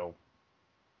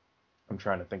 I'm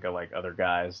trying to think of like other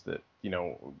guys that,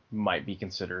 might be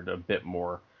considered a bit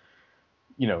more,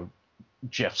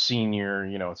 Jeff Senior,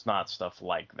 it's not stuff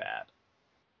like that.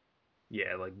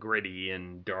 Yeah, like gritty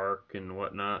and dark and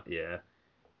whatnot. Yeah,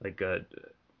 like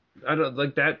I don't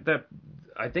like that.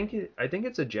 I think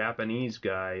it's a Japanese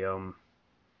guy. I'm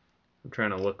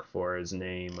trying to look for his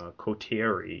name.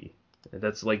 Koteri.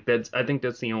 I think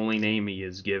that's the only name he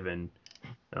is given.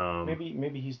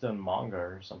 Maybe he's done manga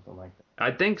or something like that.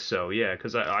 I think so, yeah,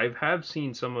 because I have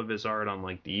seen some of his art on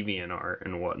like DeviantArt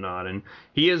and whatnot, and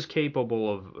he is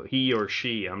capable of, he or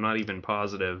she, I'm not even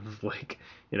positive like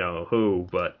who,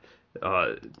 but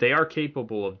they are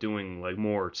capable of doing like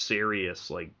more serious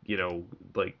like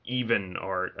like even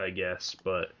art, I guess,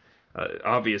 but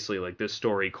obviously like this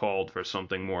story called for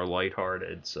something more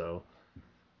lighthearted, so.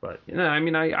 But I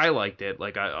mean, I liked it.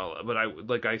 Like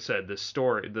like I said, the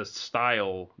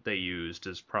style they used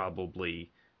is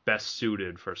probably best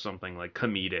suited for something like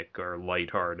comedic or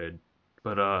lighthearted.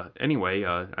 But anyway,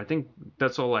 I think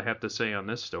that's all I have to say on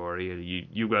this story.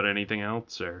 You got anything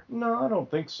else, or? No, I don't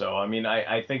think so. I mean,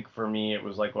 I think for me it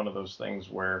was like one of those things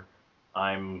where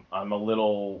I'm a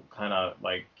little kind of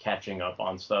like catching up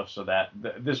on stuff, so that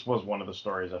this was one of the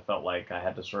stories I felt like I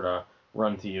had to sort of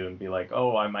run to you and be like,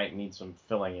 oh, I might need some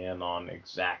filling in on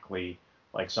exactly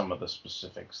like some of the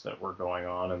specifics that were going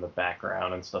on in the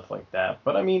background and stuff like that.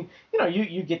 But I mean,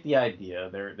 you get the idea.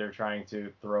 They're trying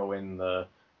to throw in the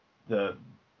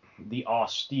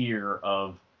austere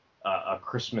of a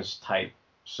Christmas type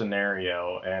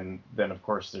scenario, and then of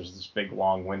course there's this big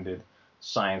long-winded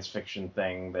science fiction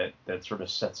thing that sort of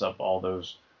sets up all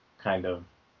those kind of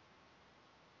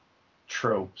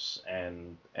tropes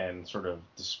and sort of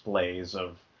displays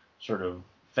of sort of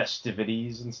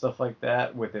festivities and stuff like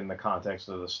that within the context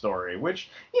of the story, which,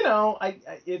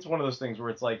 it's one of those things where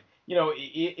it's like,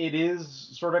 it is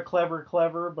sort of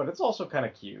clever, but it's also kind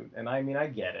of cute. And I mean, I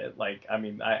get it. Like, I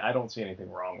mean, I don't see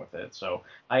anything wrong with it. So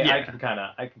I can kind of,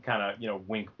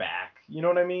 wink back. You know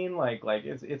what I mean? Like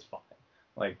it's fine.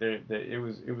 Like it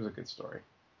was a good story.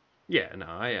 Yeah, no,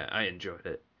 I enjoyed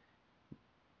it.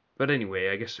 But anyway,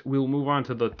 I guess we'll move on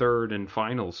to the third and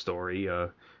final story,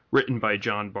 written by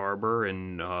John Barber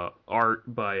and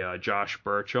art by Josh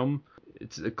Burcham.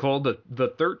 It's called the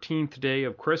 13th Day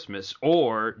of Christmas,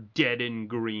 or Dead in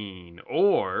Green,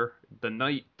 or The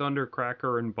Night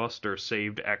Thundercracker and Buster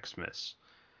Saved Xmas.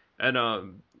 And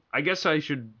I guess I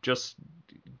should just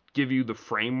give you the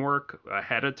framework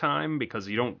ahead of time, because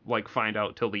you don't find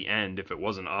out till the end if it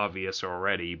wasn't obvious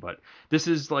already. But this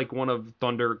is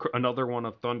another one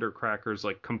of Thundercracker's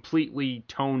completely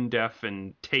tone deaf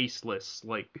and tasteless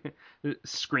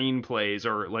screenplays,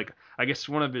 or I guess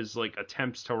one of his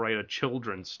attempts to write a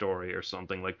children's story or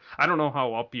something. I don't know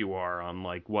how up you are on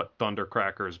what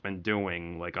Thundercracker's been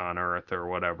doing on Earth or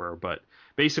whatever, but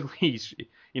basically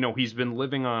he's been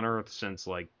living on Earth since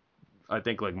I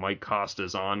think Mike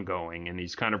Costa's ongoing, and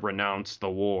he's kind of renounced the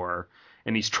war,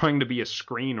 and he's trying to be a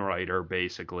screenwriter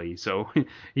basically. So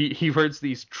he writes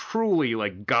these truly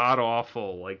god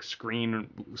awful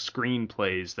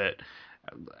screenplays that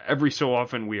every so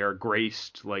often we are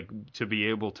graced to be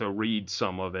able to read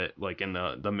some of it in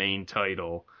the main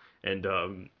title.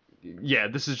 And yeah,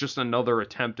 this is just another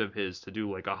attempt of his to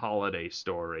do a holiday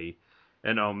story.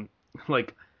 And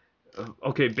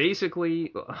okay,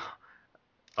 basically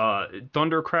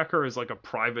Thundercracker is a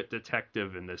private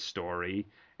detective in this story,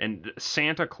 and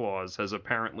Santa Claus has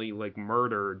apparently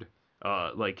murdered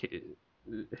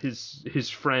his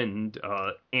friend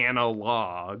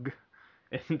Analog,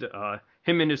 and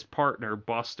him and his partner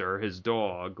Buster, his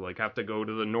dog, have to go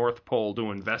to the North Pole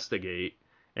to investigate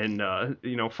and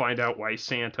find out why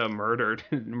Santa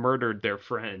murdered their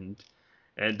friend.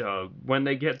 And when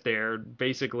they get there,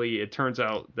 basically it turns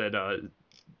out that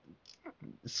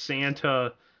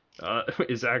Santa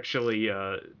is actually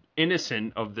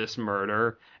innocent of this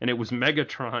murder, and it was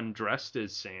Megatron dressed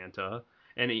as Santa,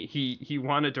 and he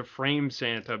wanted to frame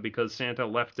Santa because Santa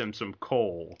left him some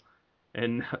coal.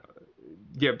 And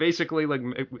yeah, basically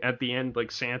at the end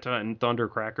Santa and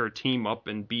Thundercracker team up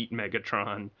and beat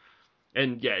Megatron.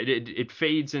 And yeah, it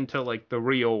fades into the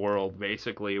real world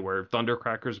basically, where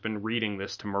Thundercracker's been reading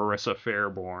this to Marissa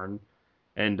Fairborn.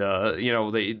 And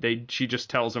she just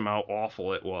tells him how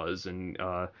awful it was, and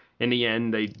in the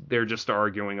end they're just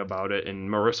arguing about it. And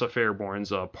Marissa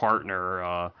Fairborn's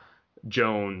partner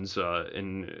Jones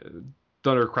and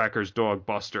Thundercracker's dog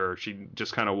Buster, she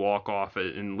just kind of walk off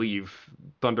it and leave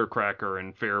Thundercracker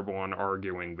and Fairborn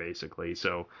arguing basically.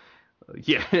 So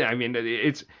yeah, I mean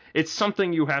it's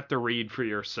something you have to read for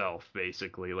yourself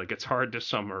basically. It's hard to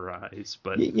summarize,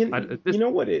 but you know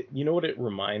what it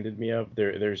reminded me of.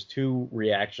 There's two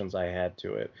reactions I had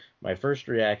to it. My first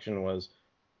reaction was,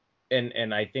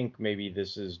 and I think maybe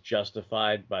this is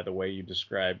justified by the way you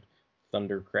described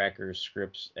Thundercracker's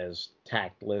scripts as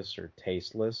tactless or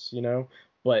tasteless,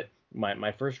 but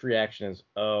my first reaction is,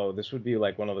 oh, this would be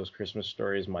one of those Christmas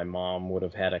stories my mom would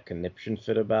have had a conniption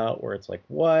fit about, where it's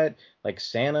what?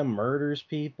 Santa murders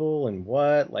people, and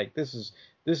what? This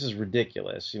is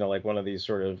ridiculous. One of these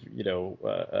sort of,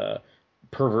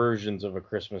 perversions of a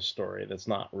Christmas story that's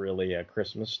not really a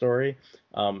Christmas story.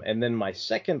 And then my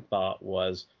second thought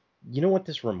was, what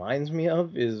this reminds me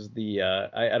of is the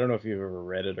I don't know if you've ever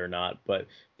read it or not, but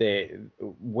they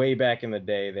way back in the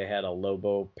day they had a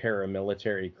Lobo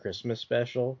paramilitary Christmas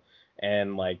special,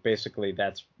 and basically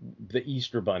that's the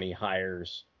Easter Bunny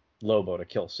hires Lobo to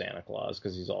kill Santa Claus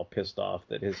because he's all pissed off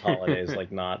that his holiday is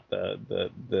not the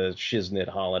shiznit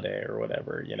holiday or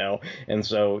whatever, and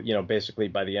so basically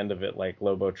by the end of it,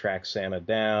 Lobo tracks Santa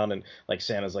down, and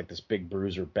Santa's this big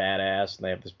bruiser badass, and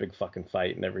they have this big fucking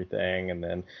fight and everything, and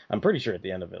then I'm pretty sure at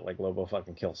the end of it Lobo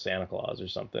fucking kills Santa Claus or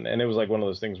something. And it was one of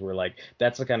those things where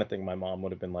that's the kind of thing my mom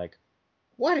would have been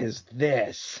what is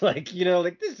this?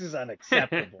 This is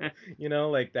unacceptable,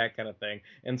 that kind of thing.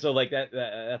 And so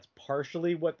that's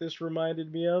partially what this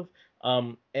reminded me of.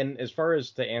 And as far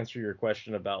as to answer your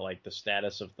question about the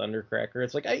status of Thundercracker,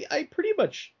 it's I pretty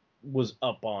much was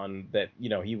up on that,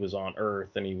 he was on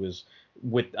Earth and he was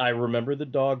I remember the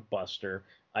dog Buster.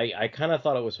 I kind of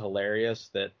thought it was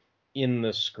hilarious that in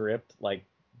the script,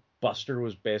 Buster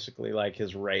was basically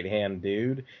his right hand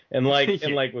dude, and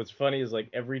and what's funny is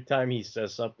every time he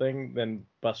says something, then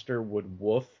Buster would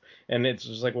woof, and it's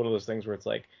just one of those things where it's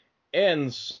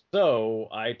and so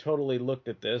I totally looked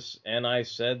at this and I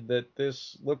said that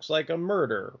this looks like a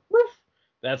murder. Woof.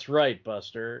 That's right,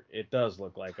 Buster. It does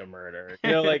look like a murder.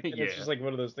 You know, like, and it's Yeah. just like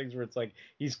one of those things where it's like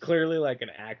he's clearly like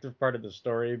an active part of the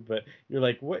story, but you're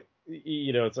like, what?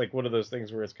 You know, it's like one of those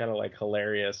things where it's kind of like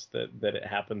hilarious that it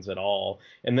happens at all.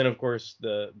 And then of course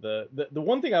the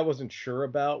one thing I wasn't sure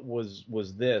about was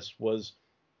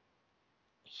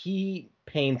he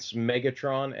paints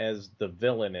Megatron as the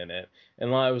villain in it,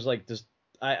 and I was like,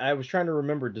 I was trying to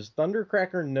remember, does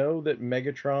Thundercracker know that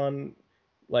Megatron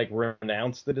like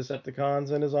renounced the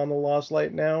Decepticons and is on the Lost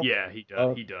Light now? Yeah, he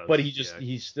does. He does. But Yeah.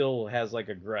 he still has like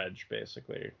a grudge,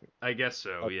 basically. I guess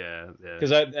so. Yeah. Because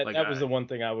that was the one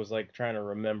thing I was like trying to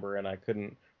remember, and I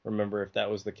couldn't remember if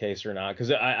that was the case or not. Because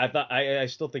I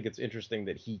still think it's interesting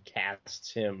that he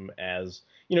casts him as,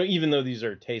 you know, even though these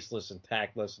are tasteless and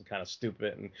tactless and kind of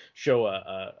stupid and show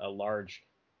a large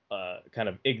kind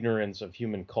of ignorance of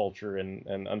human culture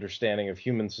and understanding of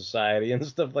human society and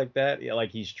stuff like that. Yeah,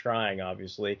 like he's trying,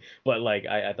 obviously, but like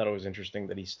I thought it was interesting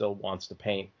that he still wants to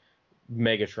paint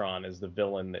Megatron as the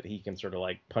villain that he can sort of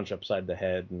like punch upside the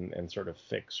head and sort of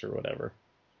fix or whatever.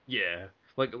 Yeah.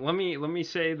 Like let me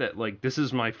say that like this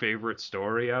is my favorite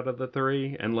story out of the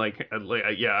three, and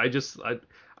yeah,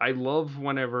 I love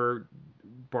whenever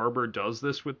Barber does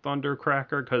this with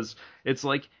Thundercracker, because it's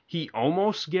like he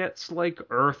almost gets like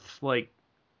Earth like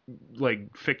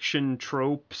fiction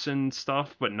tropes and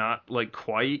stuff, but not like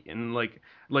quite. And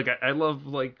I love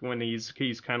like when he's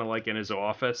kind of like in his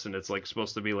office, and it's like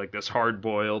supposed to be like this hard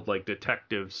boiled like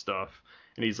detective stuff.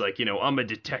 And he's like, you know, I'm a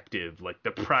detective, like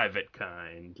the private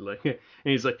kind. Like, and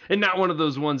he's like, and not one of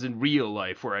those ones in real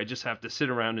life where I just have to sit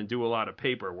around and do a lot of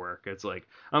paperwork. It's like,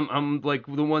 I'm like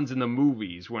the ones in the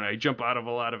movies when I jump out of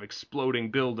a lot of exploding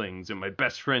buildings and my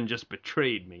best friend just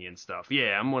betrayed me and stuff.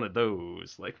 Yeah, I'm one of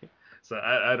those. Like, so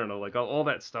I don't know, like all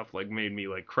that stuff like made me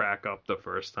like crack up the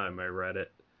first time I read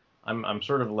it. I'm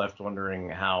sort of left wondering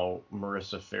how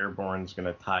Marissa Fairborn's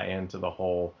going to tie into the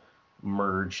whole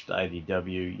merged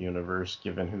IDW universe,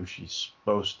 given who she's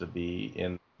supposed to be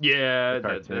in Yeah, the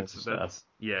cartoons and stuff.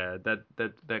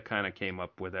 that kind of came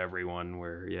up with everyone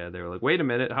where yeah, they were like, wait a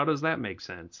minute, how does that make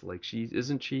sense? Like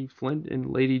isn't she Flint and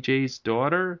Lady J's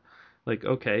daughter? Like,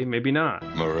 okay, maybe not.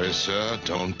 Marissa,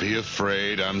 don't be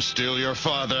afraid. I'm still your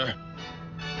father.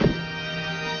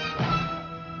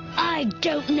 I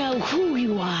don't know who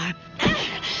you are,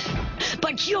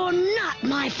 but you're not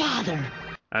my father.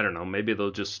 I don't know, maybe they'll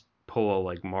just pull a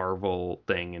like Marvel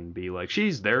thing and be like,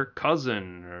 she's their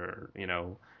cousin, or you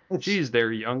know, she's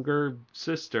their younger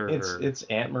sister. It's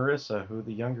Aunt Marissa, who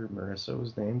the younger Marissa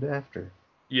was named after.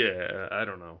 Yeah, I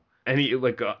don't know.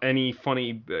 Any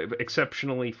funny,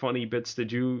 exceptionally funny bits did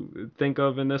you think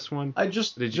of in this one? I did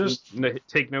you just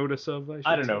take notice of?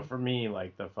 I don't know. For me,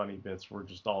 like the funny bits were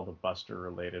just all the Buster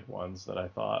related ones that I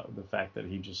thought. The fact that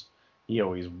he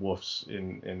always woofs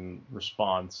in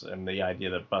response, and the idea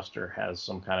that Buster has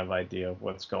some kind of idea of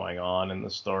what's going on in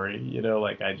the story. You know,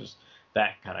 like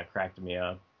that kind of cracked me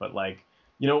up. But like,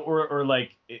 you know, or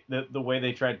like the way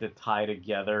they tried to tie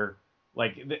together.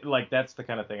 Like that's the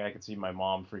kind of thing I could see my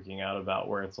mom freaking out about,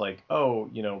 where it's like, oh,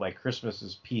 you know, like Christmas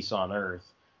is peace on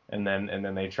Earth, and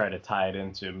then they try to tie it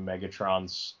into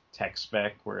Megatron's tech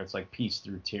spec, where it's like peace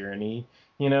through tyranny,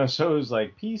 you know. So it was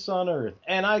like peace on Earth,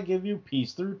 and I give you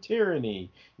peace through tyranny,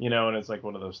 you know. And it's like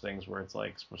one of those things where it's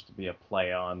like supposed to be a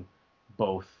play on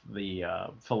both the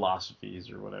philosophies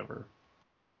or whatever.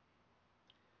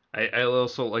 I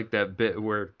also like that bit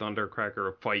where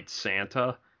Thundercracker fights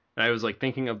Santa. And I was like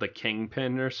thinking of the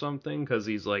Kingpin or something, because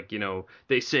he's like, you know,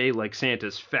 they say like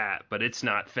Santa's fat, but it's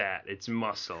not fat, it's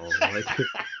muscle. Like,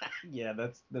 yeah,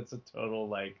 that's a total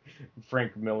like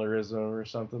Frank Millerism or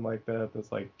something like that.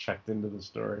 That's like checked into the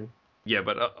story. yeah,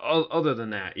 but other than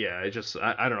that, yeah,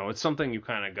 I don't know. It's something you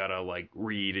kind of gotta like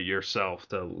read yourself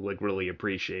to like really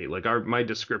appreciate. Like my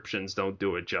descriptions don't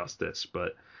do it justice,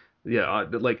 but yeah,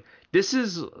 like this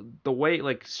is the way.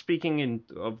 Like speaking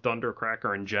of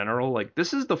Thundercracker in general, like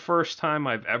this is the first time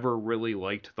I've ever really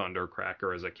liked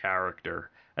Thundercracker as a character,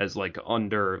 as like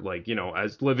under like, you know,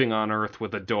 as living on Earth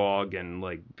with a dog and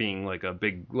like being like a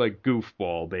big like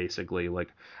goofball basically. Like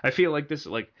I feel like this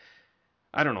like,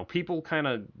 I don't know, people kind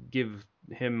of give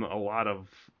him a lot of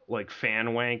like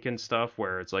fan wank and stuff,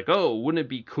 where it's like, oh, wouldn't it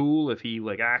be cool if he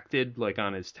like acted like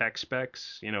on his tech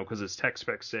specs, you know, because his tech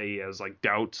specs say he has like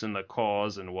doubts in the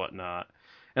cause and whatnot.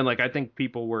 And like I think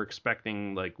people were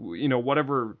expecting like, you know,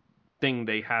 whatever thing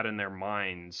they had in their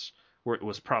minds, where it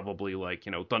was probably like,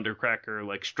 you know, Thundercracker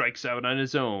like strikes out on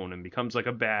his own and becomes like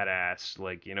a badass,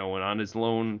 like, you know, and on his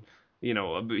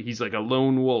he's like a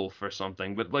lone wolf or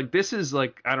something. But like this is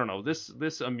like, I don't know,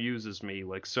 this amuses me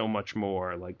like so much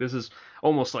more. Like this is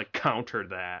almost like counter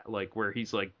that, like where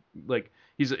he's like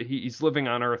he's living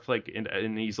on Earth like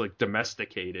and he's like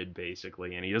domesticated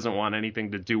basically, and he doesn't want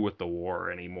anything to do with the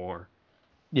war anymore.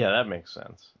 Yeah, that makes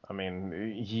sense. I mean,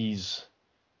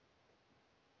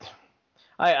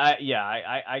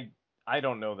 I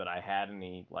don't know that I had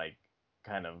any like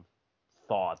kind of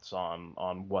thoughts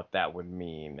on what that would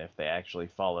mean if they actually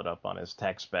followed up on his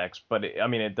tech specs, but I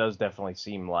mean, it does definitely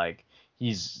seem like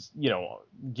he's,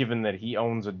 given that he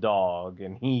owns a dog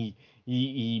and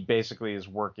he basically is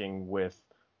working with,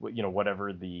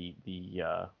 whatever the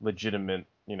legitimate,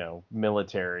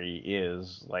 military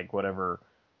is, like whatever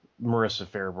Marissa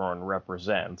Fairborn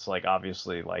represents. Like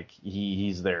obviously, like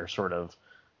he's their sort of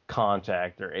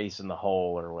contact or ace in the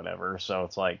hole or whatever. So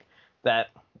it's like that.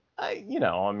 I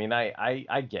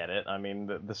get it. I mean,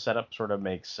 the setup sort of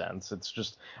makes sense. It's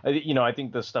just, I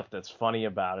think the stuff that's funny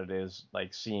about it is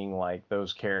like seeing like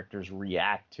those characters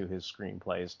react to his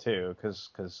screenplays too,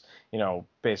 because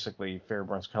basically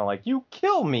Fairborn's kind of like, you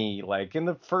kill me, like in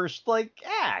the first like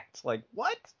act, like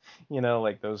what,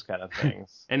 like those kind of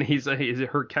things. And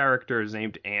her character is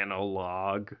named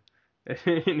Analog.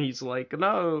 And he's like,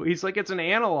 no, he's like, it's an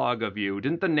analog of you.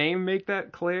 Didn't the name make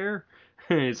that clear?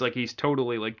 It's like he's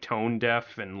totally like tone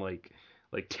deaf and like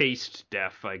taste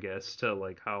deaf, I guess, to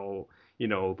like how,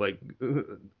 like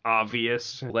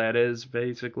obvious that is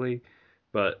basically.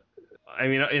 But I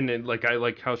mean, and then, like I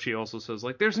like how she also says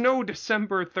like there's no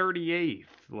December 38th.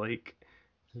 Like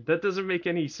that doesn't make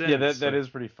any sense. Yeah, that is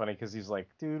pretty funny because he's like,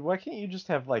 dude, why can't you just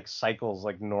have like cycles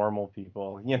like normal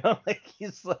people? Like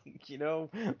he's like,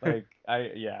 like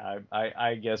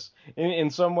I guess in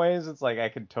some ways it's like I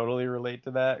could totally relate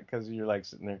to that because you're like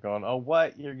sitting there going, oh,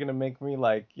 what? You're gonna make me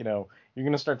like, you're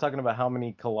gonna start talking about how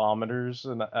many kilometers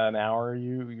an hour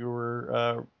you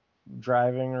were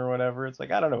driving or whatever. It's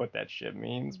like I don't know what that shit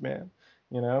means, man.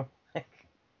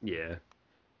 Yeah,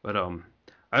 but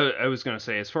I was gonna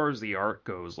say, as far as the art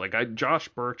goes, like Josh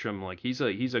Burcham, like he's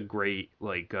a great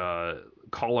like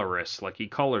colorist, like he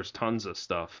colors tons of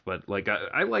stuff, but like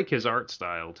I like his art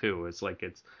style too. It's like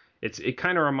it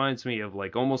kind of reminds me of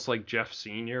like almost like Jeff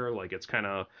Senior. Like it's kind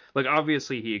of like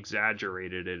obviously he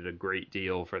exaggerated it a great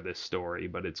deal for this story,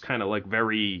 but it's kind of like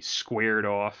very squared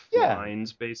off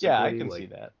lines basically. Yeah, I can like, see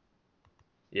that.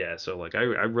 Yeah, so like I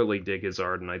really dig his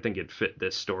art, and I think it fit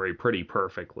this story pretty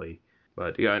perfectly.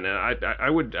 But yeah, and I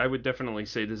would definitely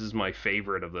say this is my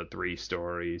favorite of the three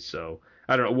stories. So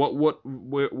I don't know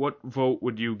what vote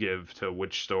would you give to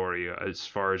which story as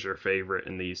far as your favorite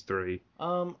in these three?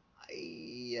 I'd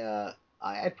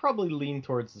probably lean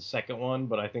towards the second one,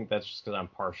 but I think that's just because I'm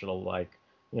partial to like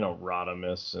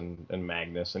Rodimus and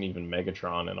Magnus and even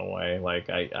Megatron in a way. Like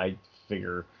I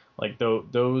figure like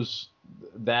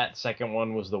that second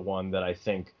one was the one that I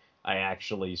think I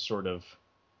actually sort of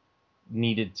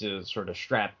needed to sort of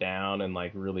strap down and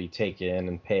like really take in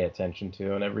and pay attention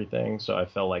to and everything. So I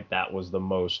felt like that was the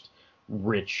most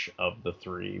rich of the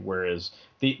three, whereas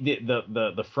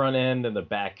the front end and the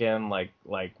back end, like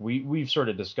we've sort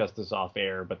of discussed this off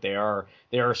air, but they are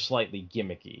slightly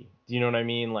gimmicky. Do you know what I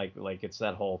mean? Like it's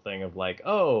that whole thing of like,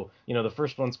 oh, the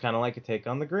first one's kind of like a take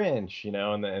on the Grinch,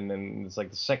 and then it's like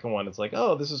the second one, it's like,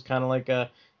 oh, this is kind of like a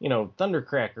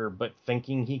Thundercracker, but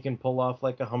thinking he can pull off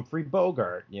like a Humphrey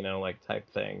Bogart, like type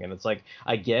thing. And it's like,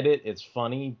 I get it, it's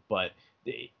funny, but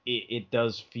it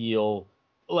does feel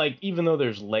like, even though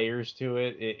there's layers to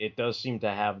it, it does seem to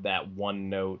have that one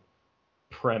note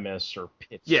premise or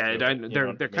pitch. Yeah,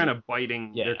 they're kind of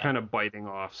biting. Yeah. They're kind of biting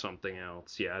off something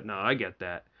else. Yeah, no, I get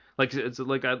that. Like it's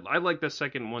like I like the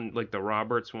second one, like the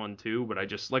Roberts one too. But I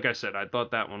just, like I said, I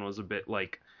thought that one was a bit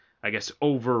like, I guess,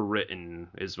 overwritten,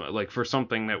 is like for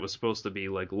something that was supposed to be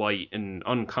like light and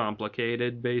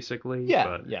uncomplicated, basically. Yeah,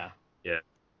 but, yeah.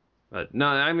 But no,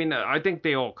 I mean, I think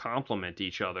they all complement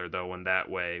each other though in that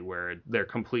way, where they're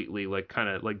completely like kind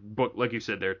of like like you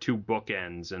said, they're two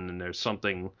bookends, and then there's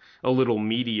something a little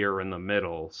meatier in the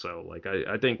middle. So like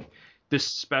I think this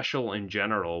special in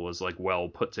general was like well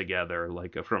put together,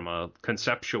 like from a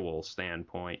conceptual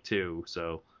standpoint too.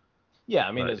 So. Yeah,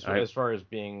 I mean, as far as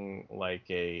being like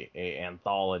a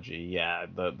anthology, yeah,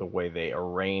 the way they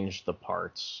arranged the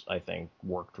parts, I think,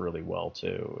 worked really well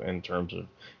too, in terms of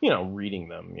reading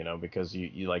them, because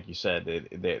you like you said,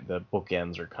 the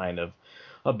bookends are kind of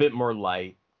a bit more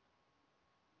light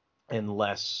and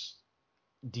less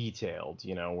detailed,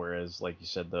 whereas like you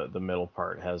said, the middle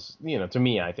part has, to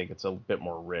me, I think it's a bit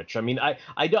more rich. I mean, I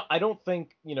don't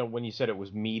think, when you said it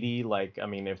was meaty, like, I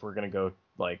mean, if we're gonna go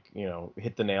like,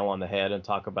 hit the nail on the head and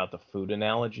talk about the food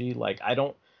analogy, like I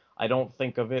I don't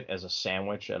think of it as a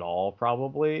sandwich at all,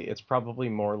 probably. It's probably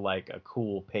more like a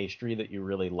cool pastry that you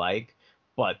really like,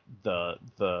 but the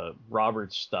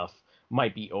Roberts stuff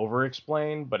might be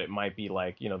over-explained, but it might be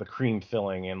like, the cream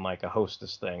filling in like a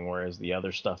Hostess thing, whereas the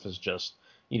other stuff is just,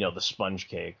 the sponge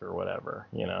cake or whatever,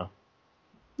 Yeah,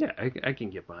 I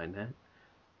can get behind that.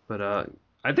 But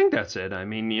I think that's it. I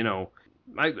mean,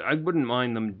 I wouldn't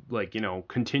mind them, like,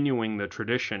 continuing the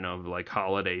tradition of, like,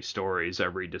 holiday stories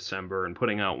every December and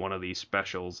putting out one of these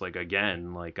specials, like,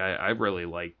 again. Like, I really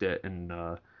liked it, and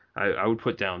I would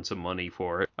put down some money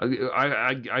for it.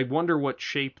 I wonder what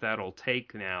shape that'll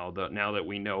take now that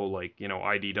we know, like,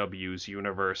 IDW's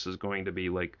universe is going to be,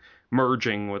 like,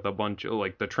 merging with a bunch of,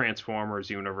 like, the Transformers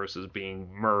universe is being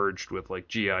merged with, like,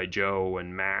 G.I. Joe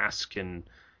and Mask and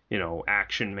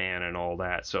Action Man and all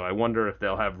that. So I wonder if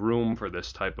they'll have room for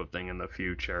this type of thing in the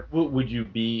future. Would you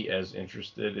be as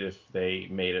interested if they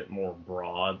made it more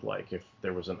broad, like if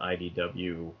there was an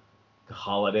IDW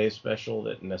holiday special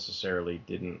that necessarily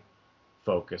didn't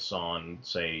focus on,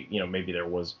 say, maybe there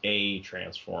was a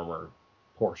Transformer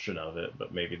portion of it,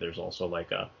 but maybe there's also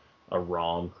like a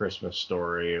ROM Christmas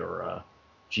story or a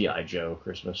G.I. Joe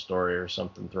Christmas story or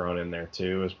something thrown in there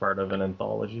too as part of an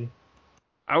anthology?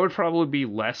 I would probably be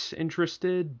less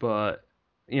interested, but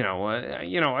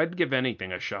I'd give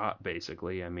anything a shot.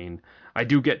 Basically, I mean, I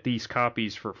do get these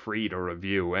copies for free to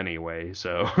review anyway,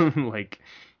 so like,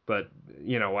 but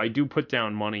I do put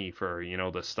down money for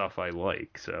the stuff I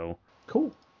like. So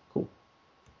cool.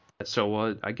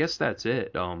 So I guess that's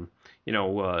it.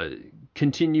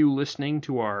 Continue listening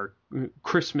to our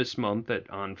Christmas month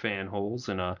on Fanholes,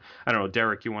 and I don't know,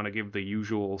 Derek, you want to give the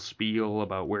usual spiel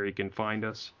about where you can find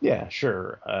us? Yeah,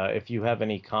 sure. If you have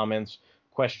any comments,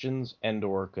 questions,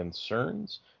 and/or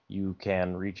concerns, you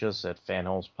can reach us at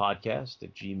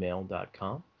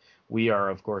fanholespodcast@gmail.com. We are,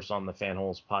 of course, on the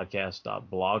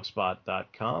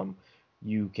fanholespodcast.blogspot.com.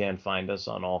 You can find us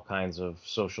on all kinds of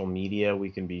social media. We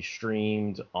can be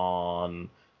streamed on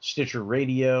Stitcher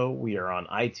Radio. We are on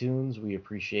iTunes. We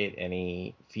appreciate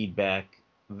any feedback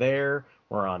there.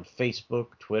 We're on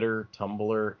Facebook, Twitter,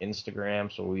 Tumblr,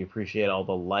 Instagram. So we appreciate all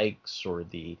the likes or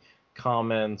the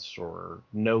comments or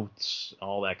notes,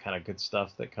 all that kind of good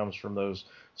stuff that comes from those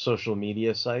social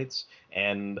media sites.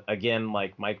 And again,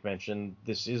 like Mike mentioned,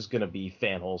 this is going to be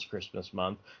Fanholes Christmas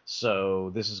month, so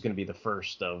this is going to be the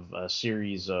first of a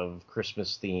series of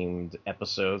Christmas themed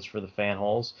episodes for the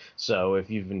Fanholes. So if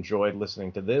you've enjoyed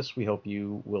listening to this, we hope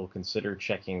you will consider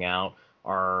checking out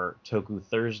our Toku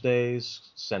Thursdays,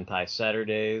 Sentai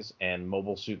Saturdays, and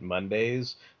Mobile Suit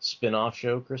Mondays spin-off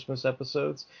show Christmas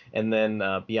episodes. And then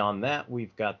beyond that,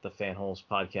 we've got the Fanholes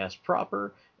podcast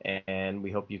proper, and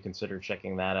we hope you consider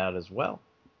checking that out as well.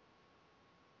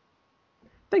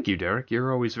 Thank you, Derek.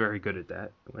 You're always very good at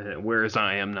that, whereas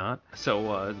I am not.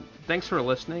 So thanks for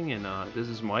listening, and this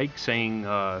is Mike saying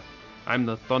I'm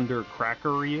the Thunder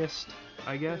Crackeriest,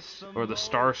 I guess, or the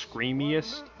Star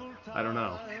Screamiest. I don't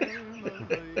know.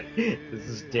 This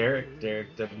is Derek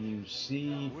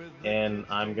WC, and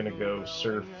I'm gonna go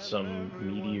surf some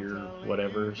meteor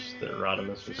whatevers that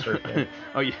Rodimus was surfing.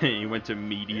 Oh yeah, you went to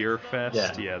Meteor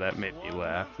Fest? Yeah, that made me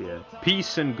laugh. Yeah.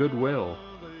 Peace and goodwill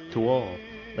to all.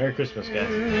 Merry Christmas, guys.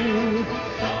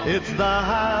 It's the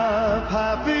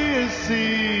happiest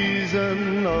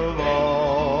season of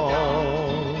all.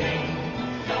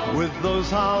 With those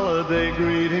holiday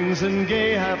greetings and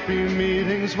gay happy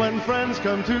meetings when friends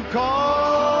come to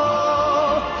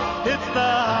call. It's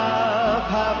the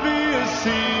happiest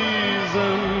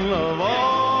season of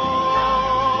all.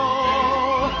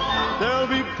 There'll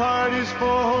be parties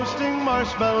for hosting,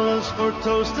 marshmallows for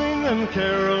toasting, and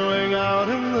caroling out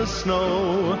in the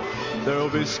snow. There'll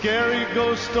be scary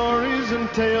ghost stories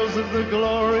and tales of the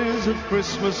glories of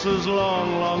Christmases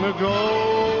long, long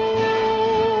ago.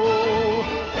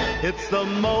 It's the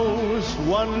most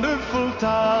wonderful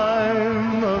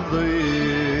time of the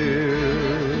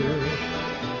year.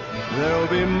 There'll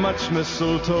be much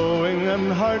mistletoeing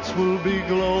and hearts will be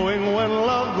glowing when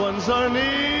loved ones are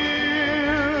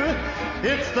near.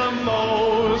 It's the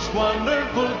most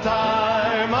wonderful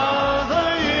time of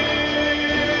the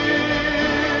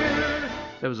year.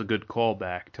 That was a good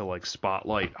callback to like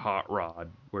Spotlight Hot Rod,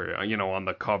 where on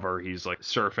the cover he's like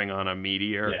surfing on a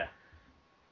meteor. Yeah.